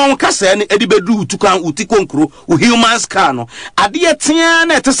wo kon kasa ne edi bedu utukan utikonkro wo human scan no ade tia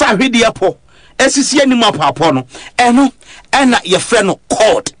na tese ahwede po esisi animu apapo no eno ena ye frɛ no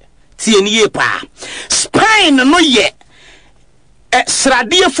cord tie ni ye pa spine no ye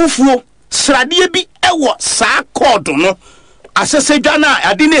sradie fufuo sradie bi ewo saa cord no asese dwana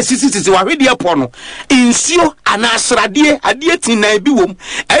ade na esisi wa hwede po no insuo ana sradie ade tinan bi wom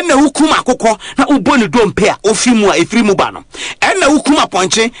ena hukum akokɔ na uboni dompe a ofimu a efirimu ba no ena hukum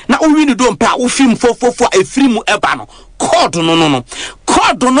aponche na owini dompe a ofim fofofo a efirimu eba no cord no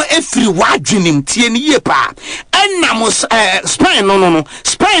cord no efiri wadwenim tie ne ye pa enam spine no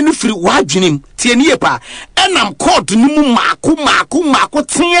spine no firi wadwenim tie ne ye pa enam cord no mu maako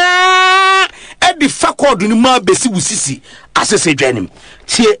tia edi fa cord no mu abesi wusisi asese dwanim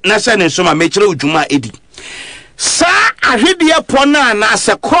tie na se ne so ma mekire odwuma edi sa ahwede pona na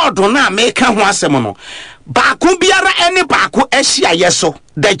se cord na meka ho asem no baako biara ene baako ehia yeso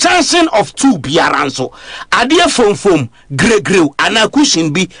the junction of two biara nso ade fomfom gregreu ana cushion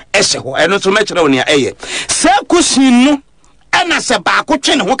bi ehye ho eno so mekire oni eye se cushion no ana se baako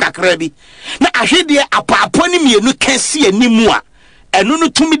twene ho kakra bi na ahwede apaapo ni mienu kese animu a eno no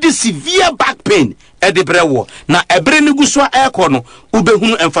tumi di severe back pain edebrewo na ebre ne guso eko no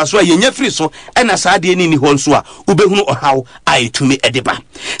ubehunu emfaso a yenya free so ena saade ni ho nso a ubehunu ohaw a etumi edeba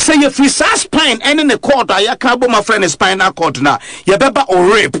say ye free sa spine ene ne cord a yaka bo my friend spinal cord na ye beba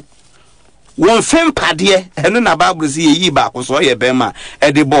o rip won fem pade eno na bible say yi ba ko so ye bema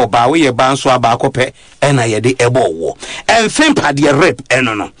edebo ba we ye ba nso aba akopɛ ena ye de ebo wo enfem pade rip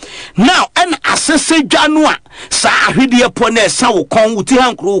eno no now en asese dwanu a sa ahwede po na esa wo kon wuti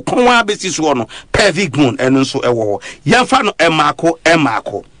hankro kon wa besi so no pelvic bone eno nso ewo ho yemfa no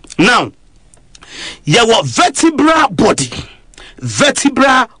emako now ye wo vertebral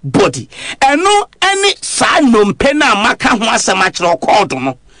body eno any sa nompe na maka ho asema kire cord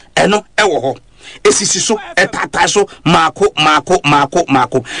no eno ewo ho esisi so etata so mako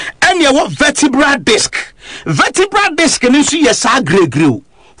ene wo vertebral disc ni nso ye sa gregreu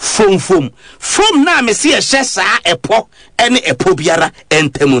foam na me se ye hye saa epo ene epo biara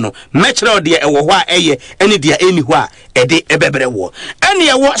entemu no mekire ode ewo ho a eye ene dia eni ho a ede ebebre wo ene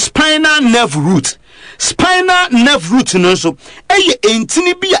ye wo spinal nerve root no so eye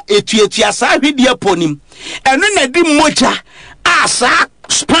entini bi a etuatua saa hwede ponim eno na di moja a saa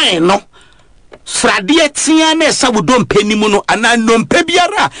spine no frade tia na esa wodompe nimu no ana nompe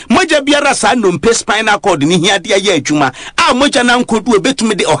biara moja biara sa nompe spinal cord ni hiade ya adwuma a moja na nkodu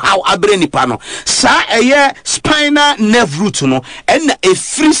obetume de ohaw abre nipa no sa eye spinal nerve root no ena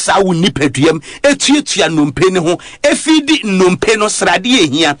efri sa wo nipaduam etuatua nompe ne ho efidi nompe no srade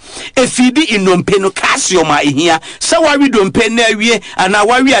ehia efidi nompe no calcium a ehia sa wawi dompe na awie ana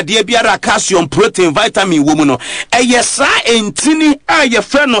wawi ade biara calcium protein vitamin wo mu no eye sa entini a ye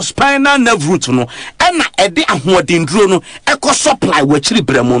frɛ no spinal nerve root no ena ede ahoɔdenduro no ɛkɔ supply wachiri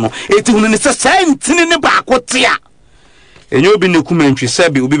brɛmo no eti hunu ne sɛ sentini ne baako tia enyo bi ne kumantwi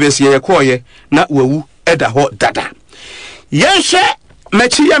sɛbi obi bɛsi yɛ kɔɔyɛ na wawu ɛda hɔ dada yɛhwɛ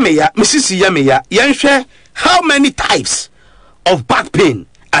machi yameya misisi yameya yɛhwɛ how many types of back pain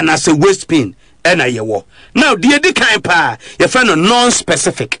and as a waist pain ena yɛwɔ now the edi kind pa yɛfɛ no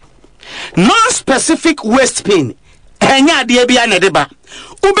non-specific waist pain enya de bia ne deba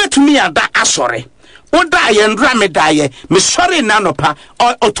ubetumi ada asore oda yendra medaye me sore na nopa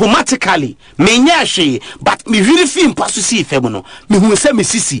automatically me nya hwe but me hwiri fi mpaso si fem no me hu se me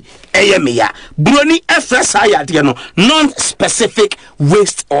sisi eye me ya broni efresa yade no non specific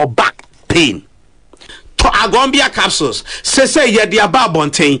waist or back pain to agombia capsules se ye de aba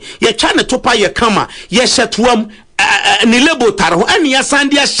bonten ye twa ne topa ye kama ye hyetuam ni label taro eni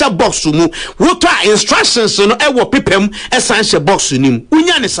asande a box mu woto instructions no e wo pepem esan hye box nim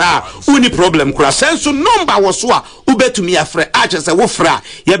unya ne saa uni problem kura senso number wo so a ubetumi afre a chese wo fra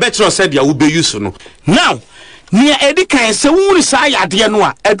ye betro said ya ube use no now ni edi kan se wuri saa yade no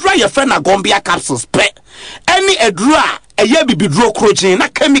a edura ye fe na gombia capsules pe eni edura eye bibidro krojin na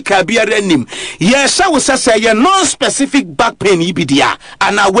chemical biara nim ye sha wo sese ye non specific back pain ibidia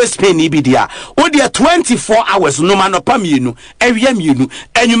ana waist pain ibidia o dia 24 hours no ma no pa mienu ewia mienu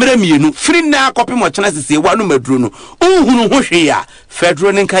enwumere mienu free na kopi mo chena sese wa no maduro no uhunu ho hwe ya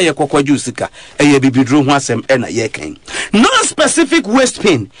fedro ne nka ye kokwaju sika eye bibidro ho asem ena ye kan non specific waist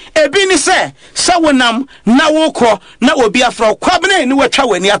pain ebi ni se wonam na wokọ na obi afro kwabene ni watwa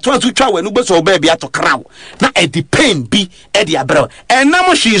wani ato twa wani gbeso oba bi ato kraw na edi pain bi edi abrew enam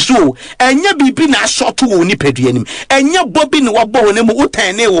hwe so enya bibi na short wo ni peduanim enya bobi ni wabo wo ne mu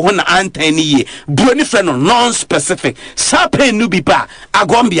utan ne wo ho na antan ni ye broni fre no non specific sa pain no bi ba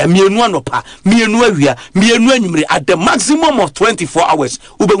agombia mienu anopa mienu awia mienu anwumre at the maximum of 24 hours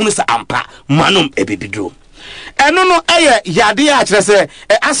ubehunu sa ampa manum ebibidro eno no eye yade ya kire se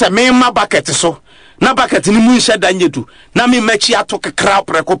asa me ma bucket so na bucket ni mu nhye da nyedu na me machi ato kekra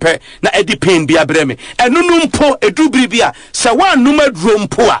prekope na edi pain bia breme eno no mpo edubiri bia se wan numa duro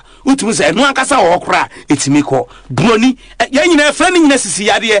mpo a utumi se eno ankasa wo kra etimi ko broni ya nyina efra ni nyina sisi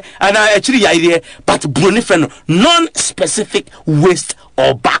yade ana akiri yade but broni fe no non specific waist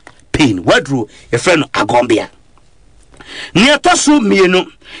or back pain wadro efra no agombia ni atoso mienu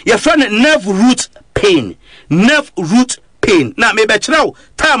ye fe no nerve root pain na me be kyerɛw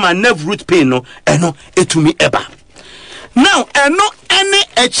time and nerve root pain no eno etumi eba now eno ene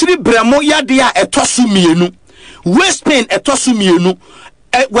akyiri bremo yade a etoso mienu waist pain etoso mienu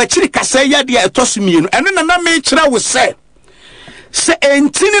wachiri kasa yade a etoso mienu eno na me kyerɛw se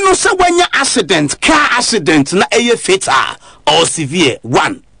entini no se wanya accident car accident na eye fatal or severe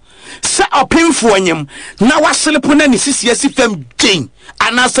one se opemfo anyem na waselepo na ne sisiasi fam gen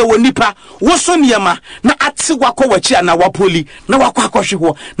anasa wonipa woso niema na ate wakọ wachi na wapoli na wakọ akọhwe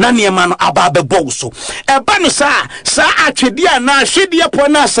ho na niema no aba bebo so eba no sa atwede na ahwede po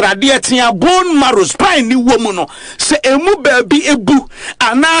na asrade atia bone marrow spine ni womu no se emu baabi ebu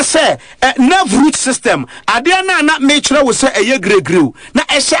anasa nerve root system ade na me kyerɛ wo se eye gregrew na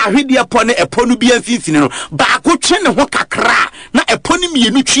ehye ahwede po na epo no bi amfifini no ba ko twe ne ho kakra na epo ni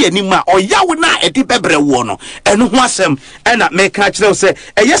mienu twe ani ma oyawo na edi bebre wo no eno ho asem na me ka kyerɛ say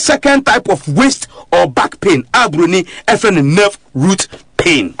a second type of waist or back pain abroni efren nerve root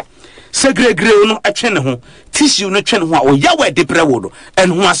pain segregre no atwe ne ho tissue no twe ne ho a oyawo edi bebre wo no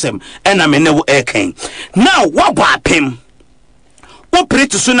eno ho asem na me ne wo eken now what apem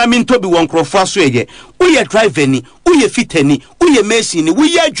operate so na minto bi won krofo so eye uye driver ni uye fitani uye machine ni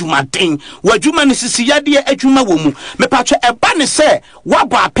uye adwumaden wadwuma ne sisi yade adwuma wo mu mepatwe eba ne se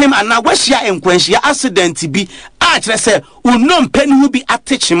wabo apem ana wahia enkwanhia accident bi a kire se unom pani hu bi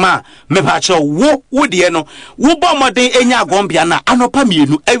atechima mepatwe wo de no wo bo moden enya agombia na anopa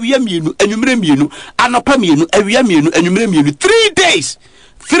mienu awia mienu anwumre mienu anopa mienu awia mienu anwumre mienu 3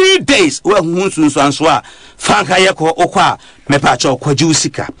 days we hu sunso a fanka yeko okwa mepacho kwaji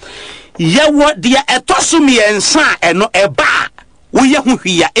usika yewo de etosumi ensa eno eba wo ye hu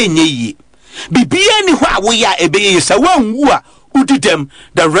hwia enye yi bibia ni ho a wo ya ebeye se wanwu a udidem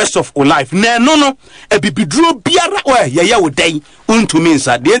the rest of your life na no ebibiduro biara ye wo dan untumi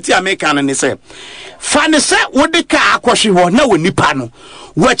nsa de enti ameka no ne se fa ne se wo de ka akohwe ho na wonipa no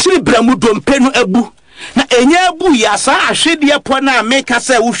wachiri bramu dompe no abu na enye bu ya sa ahwede po na meka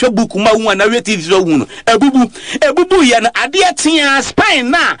se wo hwe buku ma hu na we TV so hu no ebubu ya na ade atia spine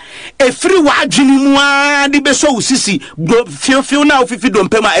na efiri wadwini mu a de be so usisi fio na ofifi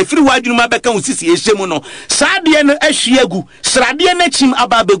dompe ma efiri wadwini mu abeka usisi ehyemu no sa de no ahwiagu srade na chim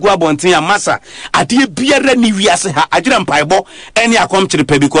aba begu abonten amasa ade biara ni wiase ha agira mpaebo ene akomkyere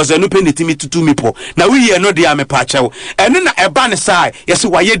pa because eno pe netimi tutu mi po na we ye no de amepa chew eno na eba ne sai yesi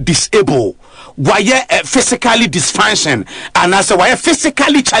waye disable why physically dysfunction and as why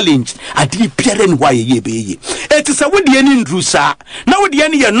physically challenged adi piare ni why ye be it is a wodi any ndrusa na wodi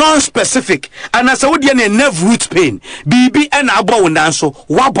any non-specific and as wodi any nerve root pain bibi na abo wonanso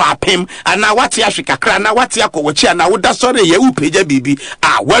wabo apem and na wati ahwekakra na wati akowochi na woda sore ye upeja bibi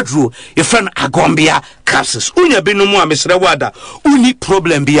wadro your friend agombia capsules unya bi no mu amesere wada uni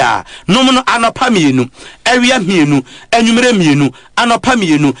problem bia no no anopa mienu awia mienu anwumere mienu anopa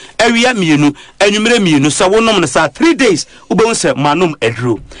mienu awia mienu anwumere mienu sa wonom na sa 3 days ubon se manum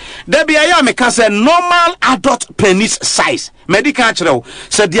edro da bia ya meka se normal adult penis size medical kyerɛw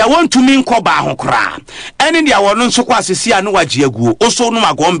sɛ dia want to mean kɔ ba ho kra ɛne dia wɔno nso kɔ asesi a no wagye aguo oso no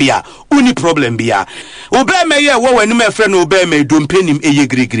magombia uni problem bia obɛ mɛyɛ wɔ wani me frɛ no obɛ mɛ dompenim eye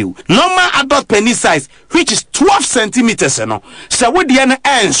grigriw normal adult penis size which is 12 centimeters no sɛ wodie no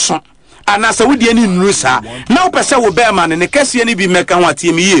enso anasa wodie ni nrusa na wopese wo be ma ne kase ni bi meka ho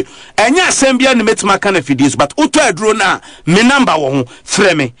atie mi ye enya asem bia ne metima ka na fidies but oto aduro na me number wo ho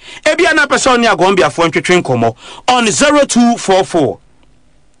frɛ me e bia na pese oni agombia fo ntwetwe nkomo on 0244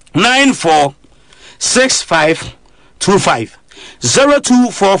 946525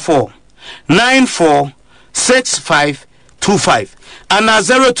 0244 946525 and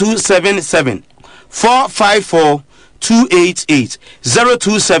 0277 454 288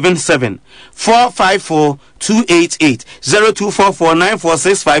 0277 454 288 0244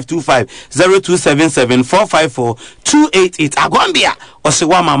 946525 0277 454 288 agombia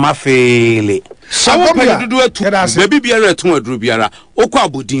osewa mama fele so pedudu atu baby biara atu aduru biara okwa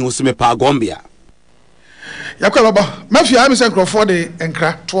abodin oseme pa agombia yakwaloba mafia am sen croford de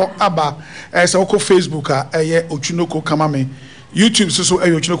enkra to aba se oko Facebook a eye Otwinoko kamame YouTube so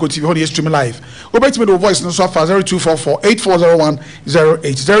Otwinoko TV on stream live. Obey me the voice no so far 0244 840108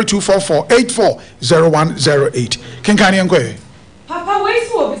 0244 Kenkani enkoe. Papa we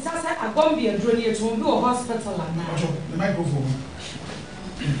so obi sasa agombia drone e to bi hospital na. The microphone.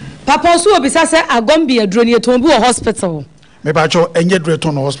 Papa so obi sasa agombia drone e to bi hospital. Me ba cho enye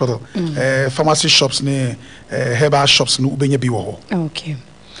drone no hospital. Pharmacy shops ne herbal shops no ubenya bi wo ho. Okay.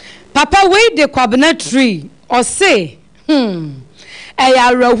 Papa we de kwabena tree or say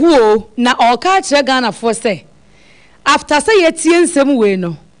rahuo na oka kire Ghana for say after say yetie nsem we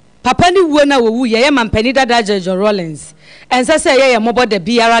no papa ni wuo na wowu ye mampani dada J.J RAWLINGS ensa say ye mobo da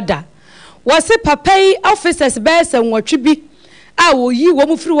biara da wose papai officers be se nwotwe bi a wo yi wo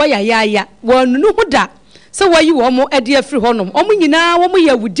mu firi wo ya wonu hu da se wo yi wo mu ade afiri honom omu nyina wo mu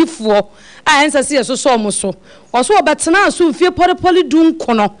ya wudifo a ensa se so so mu so oso obetena aso mfie porepoli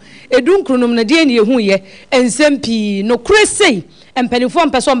dunkono edunkronum na de ne ehu ye ensempi no kresei empanifo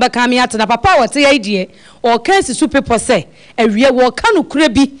mpeso mbeka mi atena papa wote ye die o kansi su people say awie wo kanu kure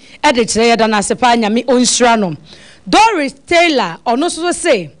bi e de kire ye da na sepa nyame onsura no Doris Taylor ono so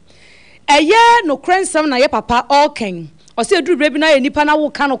say eye no krensam na ye papa oken o say duru bi na ye nipa na wo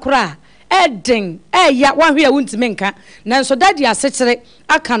kanu kura edin eya wanhwe a wuntime nka nanso dade asekere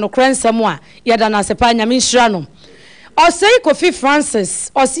aka no krensam a ye da na sepa nyame nsura no o say Kofi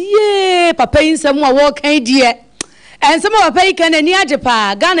Francis o say ye papa insam a wo kan die ensem papa yi kan ani age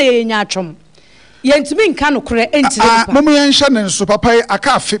pa Ghana ye nya atwom yentumi nka no kore entire pa momo yen hye ne nso papa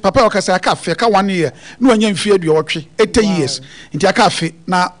akafe papa okasa akafe ka 1 year no anya mfie aduotwe 80 years nti akafe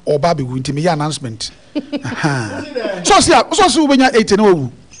na oba be wu ntimi ya announcement so so ubenya 80 na owu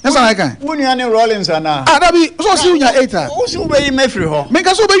nsa na kan wonu ane Rawlings ana dabi so so unya 8 so ubeyi mefri ho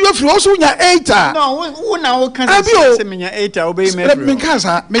menka so ubeyi mefri ho so unya 8 no wona wo kan se menya 8 ubeyi mefri menka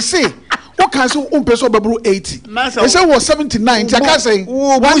sa me say what can so person babru 80 they say was 79 aka say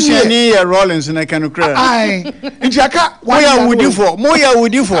one year ni Rawlings na kan kra ai nti aka moya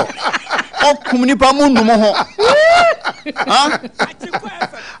wudifo okumni pa mundu mo ho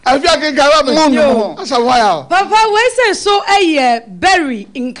afia ke gawa me mundu mo Asamoah Yaw papa we say so berry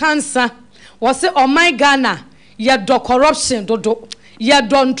in cancer was say oh my Ghana ye do corruption dodo ye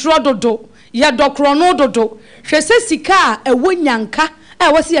do ntro dodo ye do krono dodo hwe se sika e wonyanka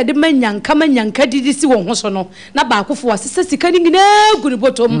wasi ya de manyanka didi si won ho so no na ba akofo wase sika ni ngina guni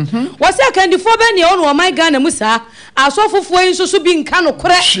botom wasi akandifo be ne ono o my Ghana musa asofofo yin so bi nka no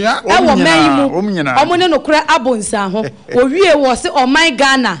kore e wo man mu omo ne no kore abonsa ho owie wo se o my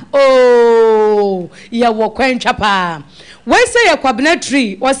Ghana ye wo kwantwa pa we say ya cabinet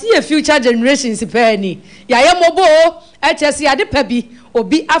wasi ya future generations pa ni ya ye mobo hs ya de pa bi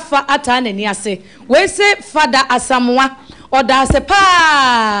obi afa ata na ni ase we say father Asamoah Oda se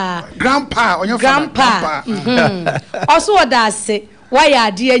pa grandpa onye grandpa also oda se why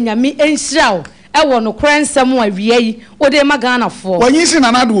ade anyame enhirawo e wo no krensem awie yi ode magana fo wanyisi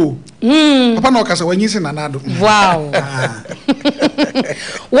nanado papa no kasa wanyisi nanado wow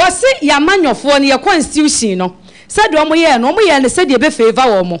wose yamanyofo ne constitution no said omo ye no omo ye ne said ye be favor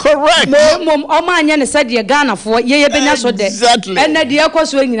wo mo correct mom omo anya ne said ye Ghana fo ye benya so de ena de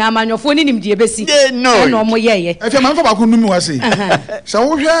ekoso nyina amanyofo ni nim de besi no omo ye efe man fa ba ko numi wase sa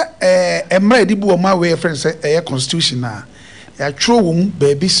wo hwe emra di bu o ma we friends e constitution na ya tro wo mu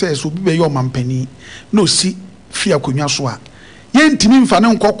baby says obi be ye o mampani no si fi akonwa so a ye ntimi mfa ne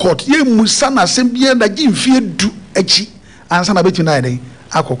nko court ye musa na asem bia da gi mfie du achi ansa na betimi na eden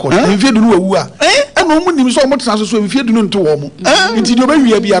akoko mfie du no wawu a eno mu nim so mo tena so mfie du no nto wo mu nti di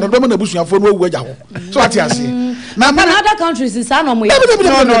obawie bia no do mo na busuafo no wawu agya ho so ati ase na other countries is no mo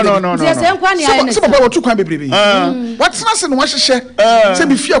no se nkwa ni ayi se papa wotu kwan bebrebe watena se no wahehye se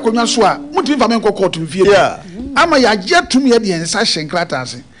mfie akonwa so a mutimi fa me nko court mfie du ama ya je tum ye de ensa hyenkrata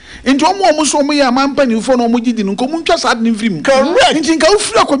ase nti omo so omo ya mampani fo no omo gidi no nkomu ntwa sad ne mfrim correct nti nka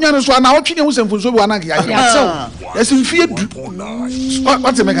ofiri akonwa no so na otwene wo semfo so bi wana ya yes mfie du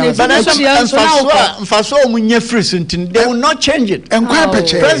what the mechanism mfaso omunye free sintin they will not change it enkwa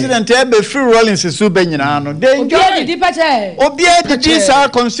peche president be free Rawlings so be nyina no they enjoy obi did our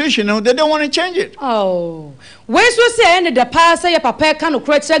constitution they don't want to change it we so say end the pass say papa ka no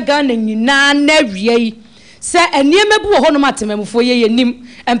kura Ghana nyina na wie se eniema bu ho no matemamfo ye nim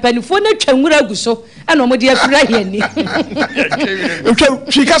empanifo na twanwura aguso ena omodi afira he ni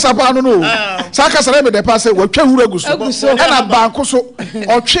twika sapa no sa ka sare me de pass wa twanwura aguso ena ba ko so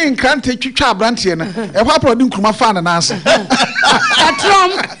otwe nkrante twitwa abrante na e ho apro di nkruma fa na nase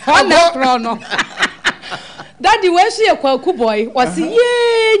atrom ona krono daddy we so ye kwaku boy wasi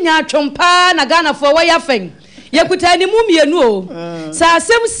ye nya twompa na Ghana fo wa yafen yekutani mu mienu o sa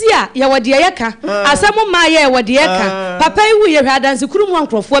asem si a ye wode ye ka asem ma ye wode ye ka papa yi wu ye hwadanse kurumu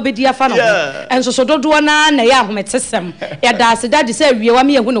ankrofo abedi afa no enso so dodo na ye ahometesem ya da se dadi se wie wa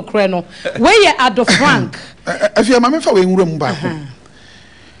me ye hu no kure no we ye Ado Frank afia ma me fa we nwura mu ba ko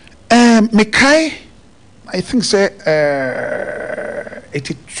me kai I think say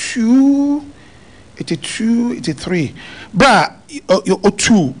 82 83 bra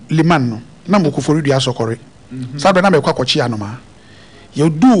o2 liman no na mokofori dua sokore sabe na me kwa kochi anoma you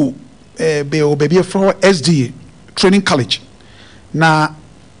do baby for SD training college na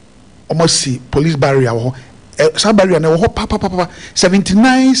almost police barrier ho sa barrier na wo papa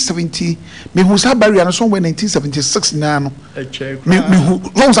 79 70 me hu sa barrier na somewhere 1976 na no me hu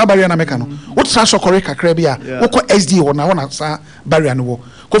wo sa barrier na meka no wo tra so correct kakra bi a wo ko SD wo na sa barrier no wo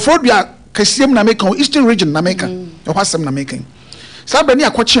ko fodua kasiem na meka Eastern region na meka e ho asem na meka sa bani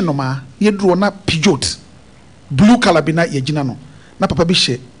akwache no ma ye duro na Peugeot blue color bi na ye gina no na papa bi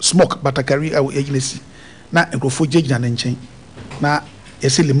hye smoke batakari a ye gina si na egrofo jegina na nchen na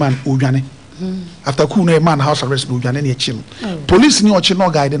yesi liman odwane after cool no man house arrest no odwane na echi no police ni ochi no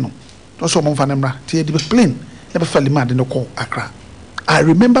guide no so mo mfa na mra tie di plane na be fa liman de no call Accra. I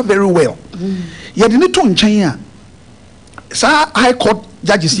remember very well ye de ne to nchen a sa high court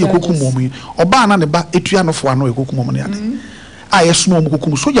judges ye kokum mo oba na ne ba etua no fo ano ye kokum mo ne ade a ye sno mo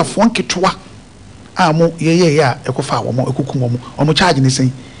kokum soja fo nketwa a mo ye ya ekofa wo mo ekokum mo mo charge ne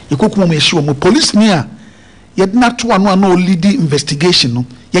sen ye kokum mo ye hye mo police ni a ye na to ano na lead investigation no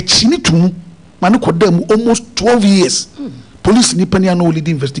ye chini tumu mane kodam almost 12 years police ni pani na lead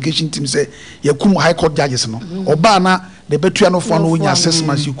investigation team say ye kum high court judges no oba na de betua no fo no nya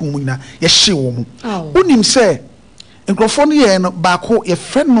assessment ye kum nyina ye hye wo mo onim say microphone ye no baako ye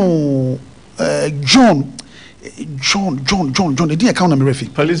fe no John the dia count na me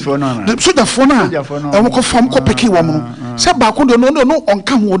refi police for no na so da for na e mo ko fam ko peki wo mo no se baako de no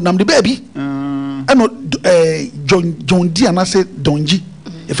onka ho nam de baby eno John dia na se donji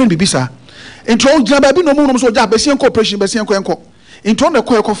e fe bibi sa ento o gina baby no mo no so ja besien corporation besien ko enko ento na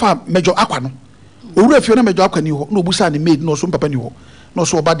ko fa mejo akwa no owura fie na mejo akwa ni ho na obusa ne maid no so papa ni ho no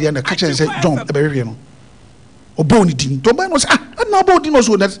so oba de na ka chen se John e be hwe no obo ni din to ba no say na obo din no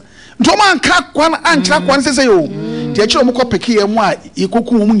so that to man ka kwan say yo ti akire mo ko peki e mo a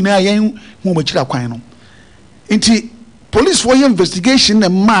ikoku mo nyina yen hu mo kira kwan no nti police for investigation na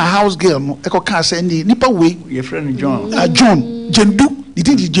ma house girl no e ko ka say ni nipa we your friend John John Jendu the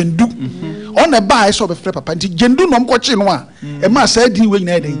thing is Jendu on the bar I saw be free papa nti Jendu no mo ko chi no a e ma say din we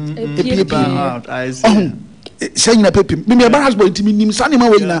nyina den I see say na pepe me eba has boy ntimi nim sa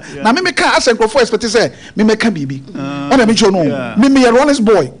nema we na na me ka asenko for expect say me ka bibi ona me cho no me Rollins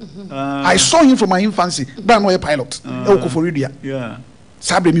boy I saw him from my infancy that no a pilot e wo for radio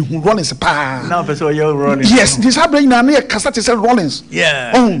sabre me hu Rollins pa now person you Rollins yes this sabre na na kasa te say Rollins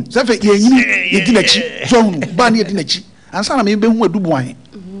say fe ye nyini ye di na chi so ba na ye di na chi ansa na me be hu adubu an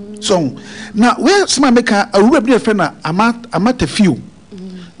so na we sma make a awura bi fe na amata few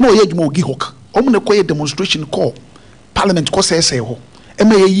no ye djuma ogi hok omo ne koye demonstration call parliament ko say ho e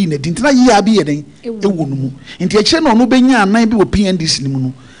ma ye na dintina ye abi ye den e wo no mu nti e kire no no benya anan bi wo PNDC ni mu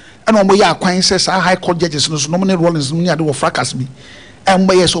no e no mo ye akwan say sa high court judges no so no ne Rollins no nya de wo fracas bi e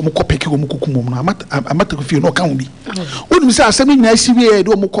mo ye so mo ko peki wo mo kukum mo no amata ko fie no ka ho bi wonu mi say asem ni na siwe de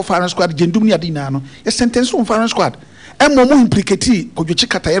wo mo ko firing squad jendum ni ade na no ye sentence on firing squad e mo mo implicate ko jo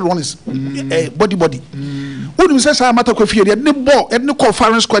chikata ye Rollins body wonu mi say sa amata ko fie de ne bo e ne ko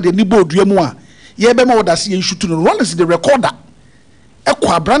firing squad de ne bo dua mu a ye be ma wodase ye shutu no Rollins the recorder e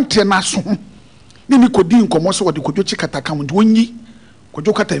kwa brante na so ni mi kodi nkomo so wodi kodwo chikata kam ndi wonyi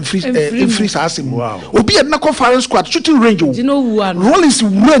kodwo kata free sa asem obi e na ko firing squad shooting range Rollins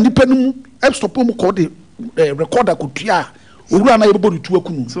wura nipa no mu e stop mu ko de recorder ko tua owura na ye bobo tu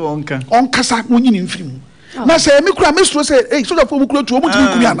akunu so onka sa wonyi ni mfiri mu na say me kura me stro say hey soldier for mu kura tu o mu timi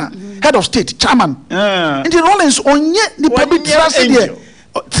kumi ana head of state chairman ndi Rollins onye nipa bi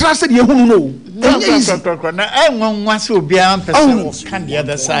trust the hunu no na enwanwa se obia person can the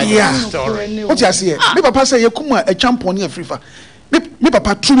other side of the story what you say me papa say yakuma a champion e afrifa me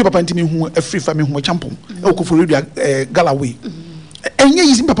papa true me papa ntimi hu afrifa me hu a champion e ko for radio Galaway enye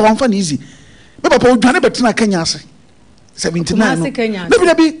easy papa wan fa na easy me papa odwane betena Kenya ase 79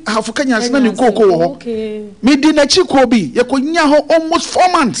 no be half Kenya ase na ni koko wo me di na chi ko bi yakonya ho almost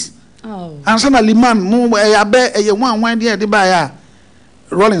 4 months ansa na liman mu ya be ye wan de ba ya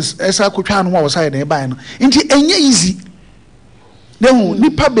Rollins esa kotwa no wa side na buy no nti enye easy nehu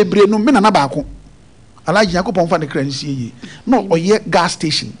nipa bebre no me na baako alaji yakopon fa ne kra nsi ye no oye gas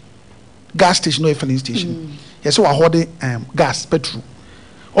station no a filling station yes so ahode gas petrol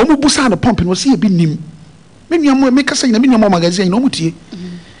omu busa na pump no se e bi nim me nuamo me kasa ina me nuamo magazine no mutie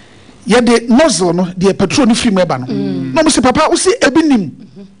ye de nozzle no de petrol no free meba no no mo se papa o se e bi nim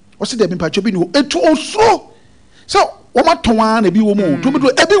o se de bi pacho bi no etu oso so woma tonwa na bi wo mu to bi do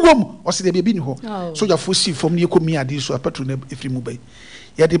ebi wo mu o se de bi ni ho so ja fo si fom ne ekomi ade so petrol na efri mu bai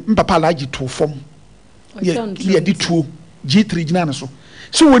ye de papa laji to fom ye de tuo G3 gina na so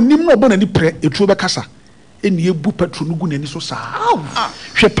wonim no bona ni pre etuo be kasa eni ebu petrol no gu nani so saa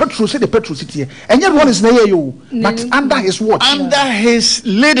hwe petrol se de petrol sitie enye Rollins na ye yo but under his watch under his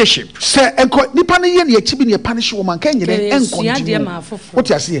leadership se enko nipa na ye na ye chibi na ye punish woman kan ye den enko what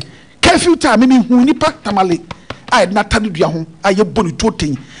you say curfew time me hu nipa tamale I na tani dua ho aye boni to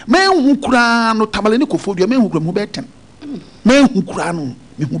ten me hu kura no tamale ne kofo dua me hu kura mu be 10 me hu kura no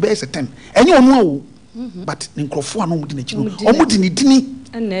me hu be 10 enye onu awo but nkrofo anu mu di na chi no omu di ni dini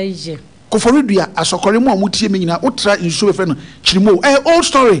na aye kofo dua asokore mu amu tie me nyina otra nso be fe no chirimo old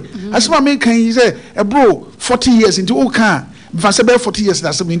story asema me kan yi say bro 40 years into o kan vase be 40 years na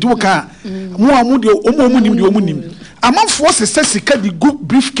asema into o kan mu amu de omu nim de omu nim amanfo se sika di good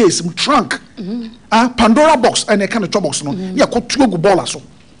briefcase trunk Pandora box and a kind of box no ya ko tuo go ball aso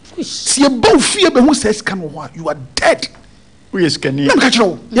si e ba ofie be hu se sika no ho you are dead we is can na ka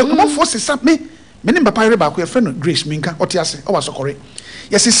chiro ya amanfo se sa me nim papa re ba ko e friend Grace Minka otiase o wa sokore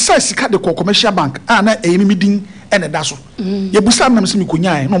yes se sika de commercial bank na eyimi din ene da so ya busa nam se mi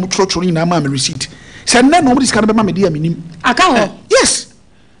konyaa na mo choro nyina ma me receipt se na no mo sika be ma me dia minim aka ho yes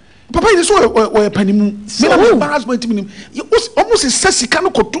papa is so panimu me na embarrassment minim almost se sika no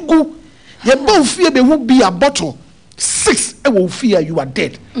kotugu ye ba ofie be hu be a bottle 6 e wo ofie you are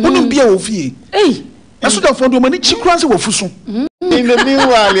dead wonu be wo ofie so da for do mani chikran se wo fuso in the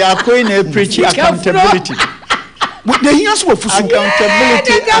meanwhile you are going to preach accountability the years wo fuso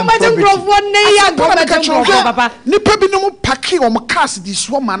accountability papa nipa bi no mo packe o mo cars di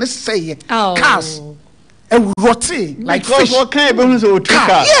so man say cars rotte like fish. What kind of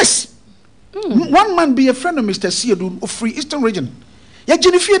yes. One man be a friend of Mr. Siedu of Free Eastern Region. Ya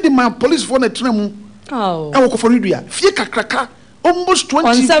Jennifer the man police for the tremu. Oh. I work for Lydia. Fie kakraka almost 20.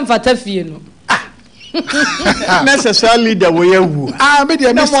 On some fatafie no. Necessarily the way you. Maybe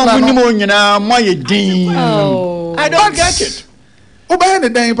I missed I don't get it. Obey the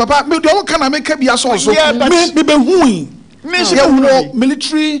day, Papa. Me don't can I make a be a source. Me be wooing.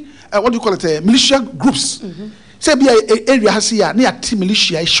 Military. What do you call it? Militia groups. Say be a area has here near team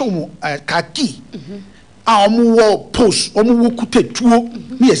militia. Show mo kaki. Omu post. Omu kute tuo.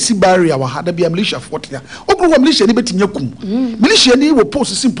 Near Sibaria wa had be a militia for what there. Oku militia ni beti nyakum. Militia ni wo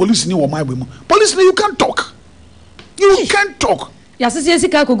post sim police ni wo my way. Police ni you can't talk. You can't talk. Yasisi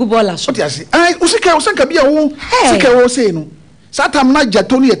sika ko gubola so. What you say? Usika usanka be a wo. Sika wo say no. Satam na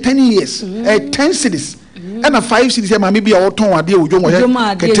jatoni 10 years. 10 cities. And a 5 cities, maybe a ton a deal with and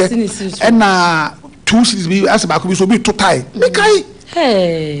 2 cities be as about so be too tight.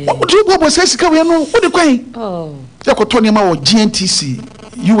 Hey, what do you go say? What the quay? Oh, Yakotonima or GNTC,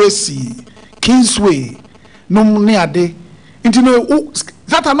 USC, Kingsway, no near day. Into no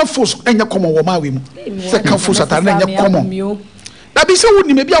that are not force and your common woman. Second force at an common. That be so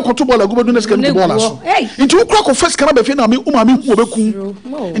wouldn't maybe a cotoball go do the ball. Into crack of first cannot be found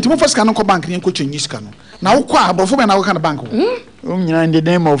into first cannot bank and coaching Yiskano. Now, before now kind of bank. In the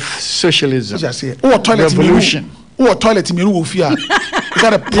name of socialism. Or toilet revolution. Or toilet in your fear. Is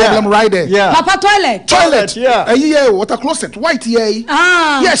that a problem right there? Yeah. Papa Toilet, yeah. Yeah, what a closet, white, yeah.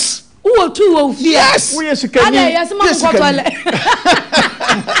 Ah, yes. Who two yes. We as a can. Yes, toilet.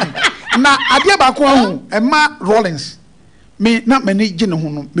 Now, I dear Baku and Ma Rawlings. Me not many gin me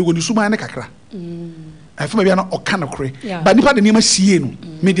when you suma kakra. I feel maybe I'm not kind of cray. But if I didn't even see you,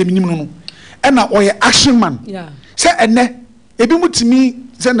 medium minimum. And now, or action man. Yeah. Say, and then, if you to me,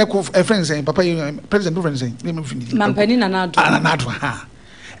 send a friend saying, Papa, President President saying, Mampenina Nadra.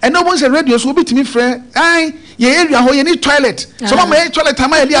 And no one's a radio, so be to me, friend. Aye, your area, you need toilet. So, I'm a toilet,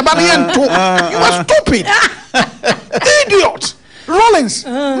 I'm a you are stupid. Idiot. Rawlings,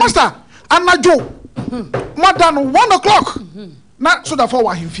 Master, I'm not Joe. More than 1 o'clock. Not so that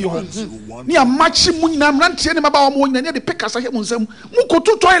for him feel. Near matching Munam, ranting about more than the pickers I have on some. Go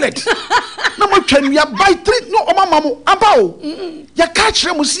to toilet. No more can we buy 3 no mamma about. Ya catch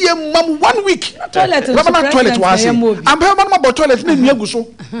them see a mum 1 week. Toilet was I'm about toilet name Yaguso.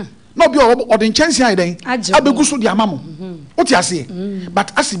 No be or the chance I then. I be good to the mamma. What you say?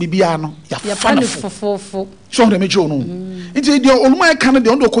 But as be biano, ya fan for so the major no. It's the old my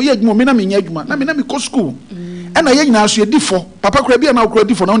Canada on the Koya Momina Minjuma. I mean, go school. And I now see a differ. Papa Crabby now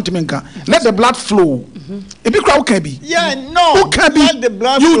crowd for Nantimenka. Let the blood flow. A big crowd can be. Yeah, no. Who can be? Let the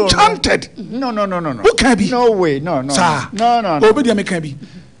blood you flow. chanted. No. Who can be? No way. No. Sir. No. Obedi me can be.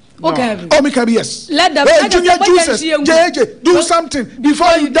 Okay. Oh, me can be yes. Let the Junior Jesus. JJ, do something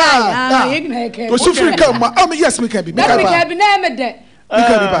before you die. Go Sufri come. Oh, yes, me can be. Me can be named there.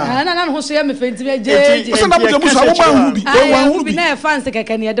 Ana ho so ya me fenti me jeje. Osa na bodo muso wo ma hu bi. Wo bi na fans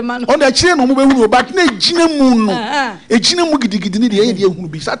keke ne de ma no. On the chire no mo be hu but na ejina mu no. Ejina mu gidigidi ne de ye de hu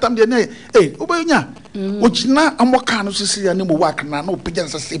bi. Satam de na wo be nya. Ojina amoka no sisi ya ne mo work na na opagya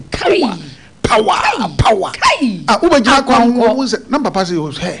nsase power. Ah wo be gina kwa wo se na papa say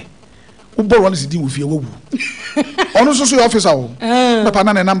hey. Wo borrow no sidi wo fie wo wu. Ono so officer wo. Papa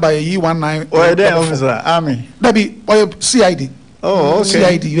na number E19. Oh, there officer army. That be CID. Oh,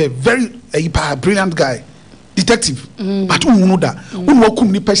 okay. CID, you're a very brilliant guy. detective but who know that who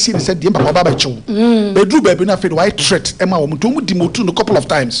wakum nipa see said the papa baba chew be do baby na fed white threat e ma wo to mu demotu a couple of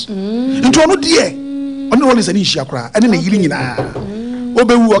times into ono de ono Rollins ani hia kra ene na yiri nyina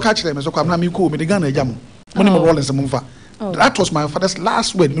obewu o ka kire me so kwa na me ko me de Ghana agya mo mo ne Rollins mo mfa that was my father's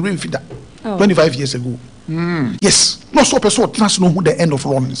last word me remember that 25 years ago yes no so person trans no who the end of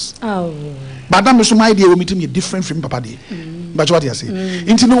Rollins but that me so my idea we meet me different from papa dey but what you say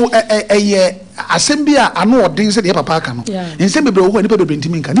into no assembly ano odin say the papa aka no nsem bebre wo nipa bebre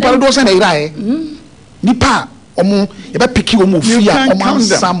ntimi nka nipa do say na ira nipa omo ye be piki omo fia omo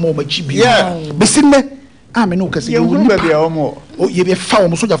sam omo chibi besinne me no kase you nipa bia omo o ye be fa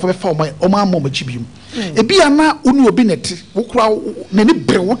omo soja fo be fa omo am omo chibi e bia na onu obi neti wo kura na ni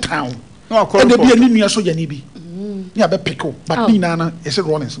bre wo town no akọ e bia ni nua soja ni bi ni abe piko but ni na is it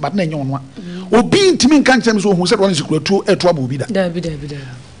Rollins but na enyo no obi ntimi nka ntem so hu say Rollins kura etu abo bi da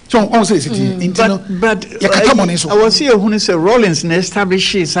so on say city but I was here who say Rollins na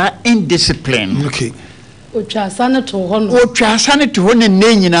establishes indiscipline okay otwasane to ho no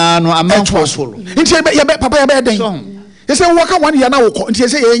ne nyina no amanfo follow nti ye be papa ye be den ye say waka 1 year na wo ko nti ye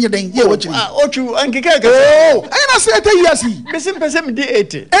say ye nye den ye wo chiri otu ankeka ka I na say 80 years besim me di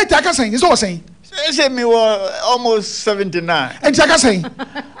 80 aka say so saying say me were almost 79 nti aka say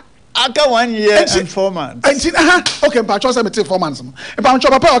aka 1 year and 4 months nti okay pa cho say me take 4 months pa cho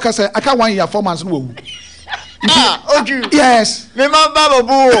papa aka say aka 1 year 4 months no wo oju yes me ma baba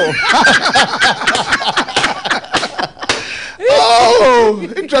bu oh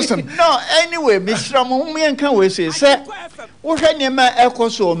interesting no anyway Mr. Mumien can we say what niema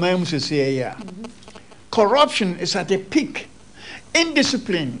ekoso mam sese ya corruption is at a peak,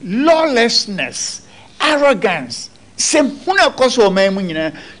 indiscipline, lawlessness, arrogance sempuna ekoso mam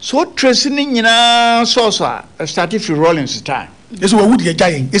nyina so tracing nyina so started from Rollins time. Yes, we would get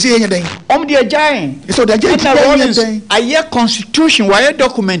giant. Is he anything? The giant. So the giant. A year constitution, why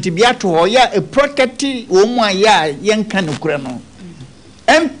document be at all, a protected woman, young kind of criminal.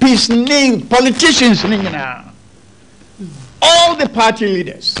 MPs name, politicians name, all the party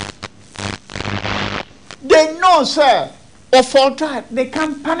leaders. They know, sir, or for that, they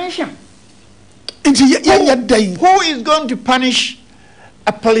can punish him. Who is going to punish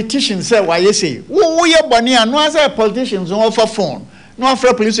a politician? Say, why you say, we are bunny and no say politicians no offer phone, no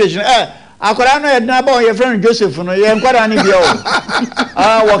offer police station. I could know about your friend Joseph, no, you ain't got any bill.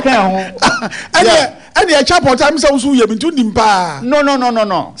 What can and the chapel times also you have been doing pa.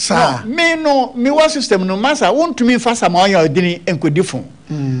 No. Sir, me was system no master. I want to me fast Asamoah Yaw didn't and could different.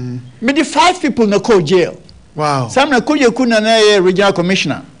 Me the 5 people no call jail. Wow. Some na could you couldn't regional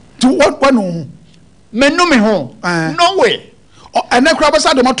commissioner. To what one? Me no me home. No way. And then crab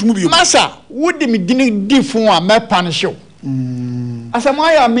aside the matter move you. Massa, would me didn't different one me punish you.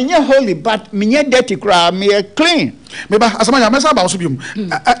 Asamoah Yaw me holy, but me dirty crab me clean. Maybe Asamoah Yaw messa about subium.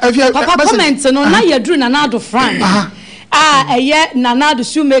 Papa comment no na ye drew Nanado Frank. Eye Nanado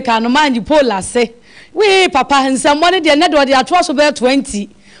shoemaker no man you pola say. We papa nsam one dey na dey atwa so be 20.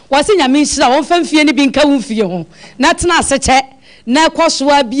 Was in Yamisha, one famfie ni bi nka wumfie ho. Na tena aseche na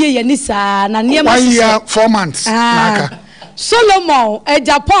kwasoa bie ye ni saa na near 1 year 4 months. Naka. Solomon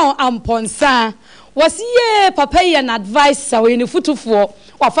Japan amponsa was ye papa ye an advisor we ni futufo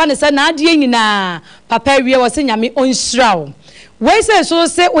wafa ne se na ade nyina papa wie was nyame onhirawo we say so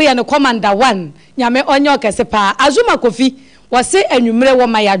say we ye no commander 1 nyame onyo kese pa Azuma Kofi was say anwumre wo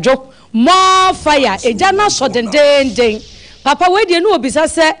mayadwo more fire eja na so den papa we de no obisa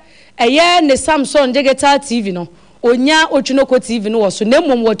se eye ne Samsung digital TV no onya Otwinoko TV no wo so na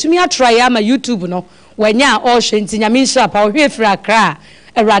mom watumi atry ama YouTube no wanya all shenti nyame nshira pa ohwe fra kra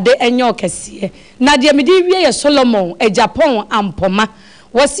erade enyo kese na de mede wie ye Solomon Japan ampoma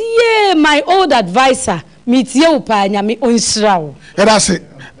was ye my old advisor metie wo pa nyame onshira wo that's it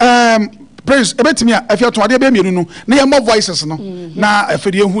praise ebetimi a afia to ade be mienu no na ye more voices no na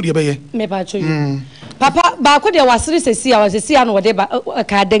afedie hu de be ye me pa cho you papa ba ko de wasiri sesi a wasesi a no de ba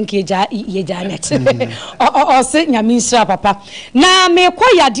ka denke ye janet o se nyame nshira papa na me kwa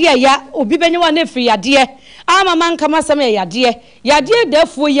yade ya obi benyewa na free yade ama man kama sam yade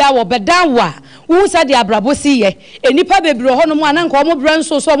defo ya wo bedan wa wu sa de abrabosi ye enipa bebro ho no mu ananka o mo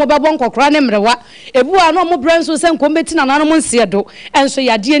branso so mo bebo nkokora ne mrewa ebu a no mo branso se nko beti na no mo nse do enso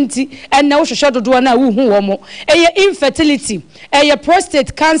yade nti enne wo hwehwe dodo na wu hu wo mo eye infertility eye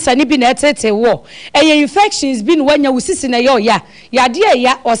prostate cancer ni bi na etete wo eye infections bi no wanya wusisi na yo ya yade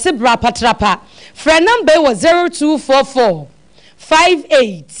ya o se bra patrapa friend number was 0244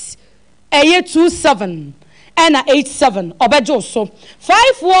 58 27 and 87 obejo so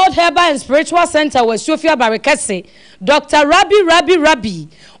 5 World Herbal and Spiritual Center with Sofia Barikese Dr. Rabi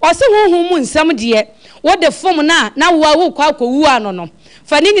o se honhom mu nsam de what the form na wo kwa wu ano no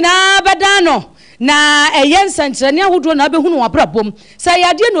fa ni nyina beda no na eyensa nkyerene ahodo na abehunu wabrabom se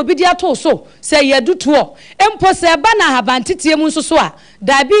yade na obi di ato so se yaduto empo se ba na habantetie mu nso so a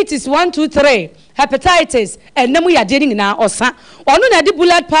diabetes 1 2 3 hepatitis enemu yade ni nyina osa ono na di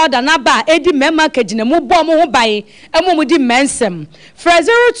bullet powder na ba edi mema kagina mu bom ho bai emo di mensem fra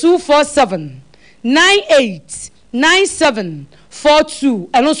 0247 989742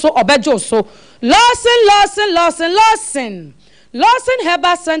 eno so obejo so Lawson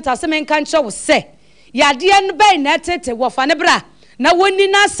Herbal Center se men kan chew se yade en bai na tete wo fa ne bra na woni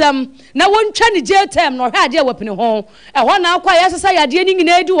nasam na wontwa ne jail term no hwa ade wapene ho ho na akwa yesesa yade ni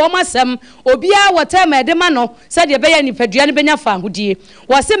nyina edi wo masam obia wo term ede ma no se de be ya nipadua ne benya fa hodie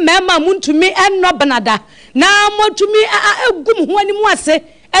wo se mema muntumi enno benada na motumi egum ho ani mu ase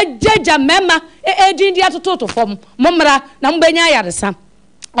ejeja mema edi ndi atoto fom momra na mbenya yaresa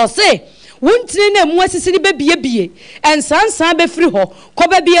o se wuntini na mu asisi be bie ensansan be free ho ko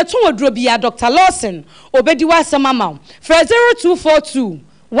be bie to wodro bia Dr. Lawson obedi wasama ma fra 0242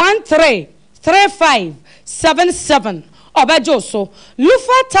 133577 obejo so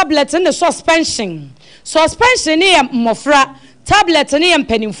lufa tablet in the suspension ni mofra tablet ni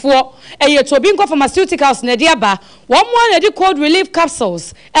mpanimfo eye to bi nko pharmaceuticals na dia ba one more na cold relief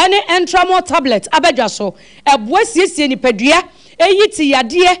capsules any entramol tablet abejo so eboasiesie ni padua eyi ti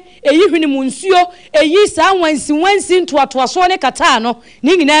yade eyi hwini munsuo eyi sa wansi ntoatoaso ne kata no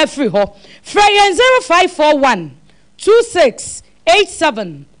ni nyina afri ho fra 0541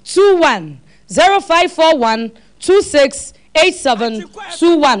 268721 0541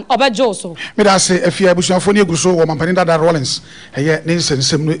 268721 obejo so me da say afia busuafo ne eguso wo mampani dada Rawlings eye ne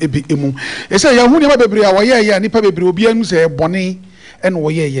nsensem no ebi emu ese ya hu ne ba bebre a wo ye nipa bebre obi anu se bone ene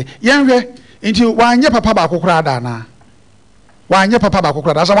wo ye yenhwe nti wanye papa ba kokora da na wanye papa ba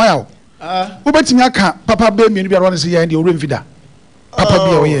kokora da Asamoah Yaw ubetimi aka papa be mienu bi Rawlings ye ndi ore mfida papa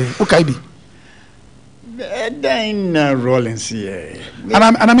bi wo ye ukai bi then Rawlings ye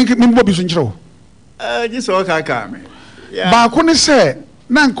ana me mbo bi so nchiro just o ka me ba ko ne se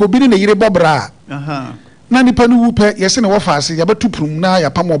na nko bi ne yire bobra na nipa no wupe yese ne wo faase ya betuprum na ya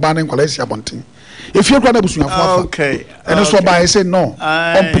pam oba ne nkola esi abonten efie kwa na busuafo afa okay ene so ba yese no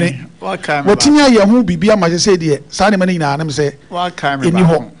ompene wotimi aye ho bibia ma se de sa ne mani na na se eni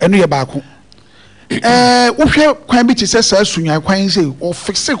ho enu ye ba ko wo hwe kwan bi ti se sa sunwan kwan se o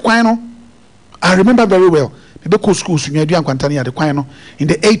fixe kwan no I remember very well be ko school sunwan du ankwantane ya de kwan no in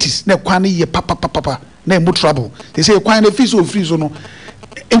the 80s na kwan ye papa na emu trouble they say kwan na free so no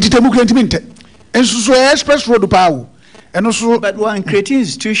entitemu kranti minte enso so express road pawo eno so but one creating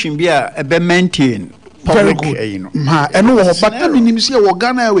institution be a be maintain very good you know eno wo but that means say wo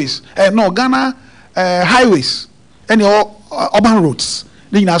Ghana Airways no Ghana highways any urban roads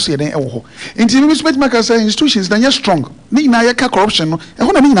ni na so ye den e wo ho enti mi smith maker say institutions na ye strong ni na ye ka corruption no e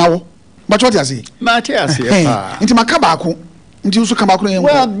ho na ni na wo but what you say enti makaba ko nti usu kama ko yen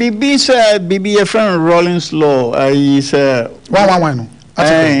well bibi a friend Rawlings law is 111 no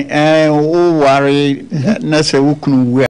o worry na se wukunu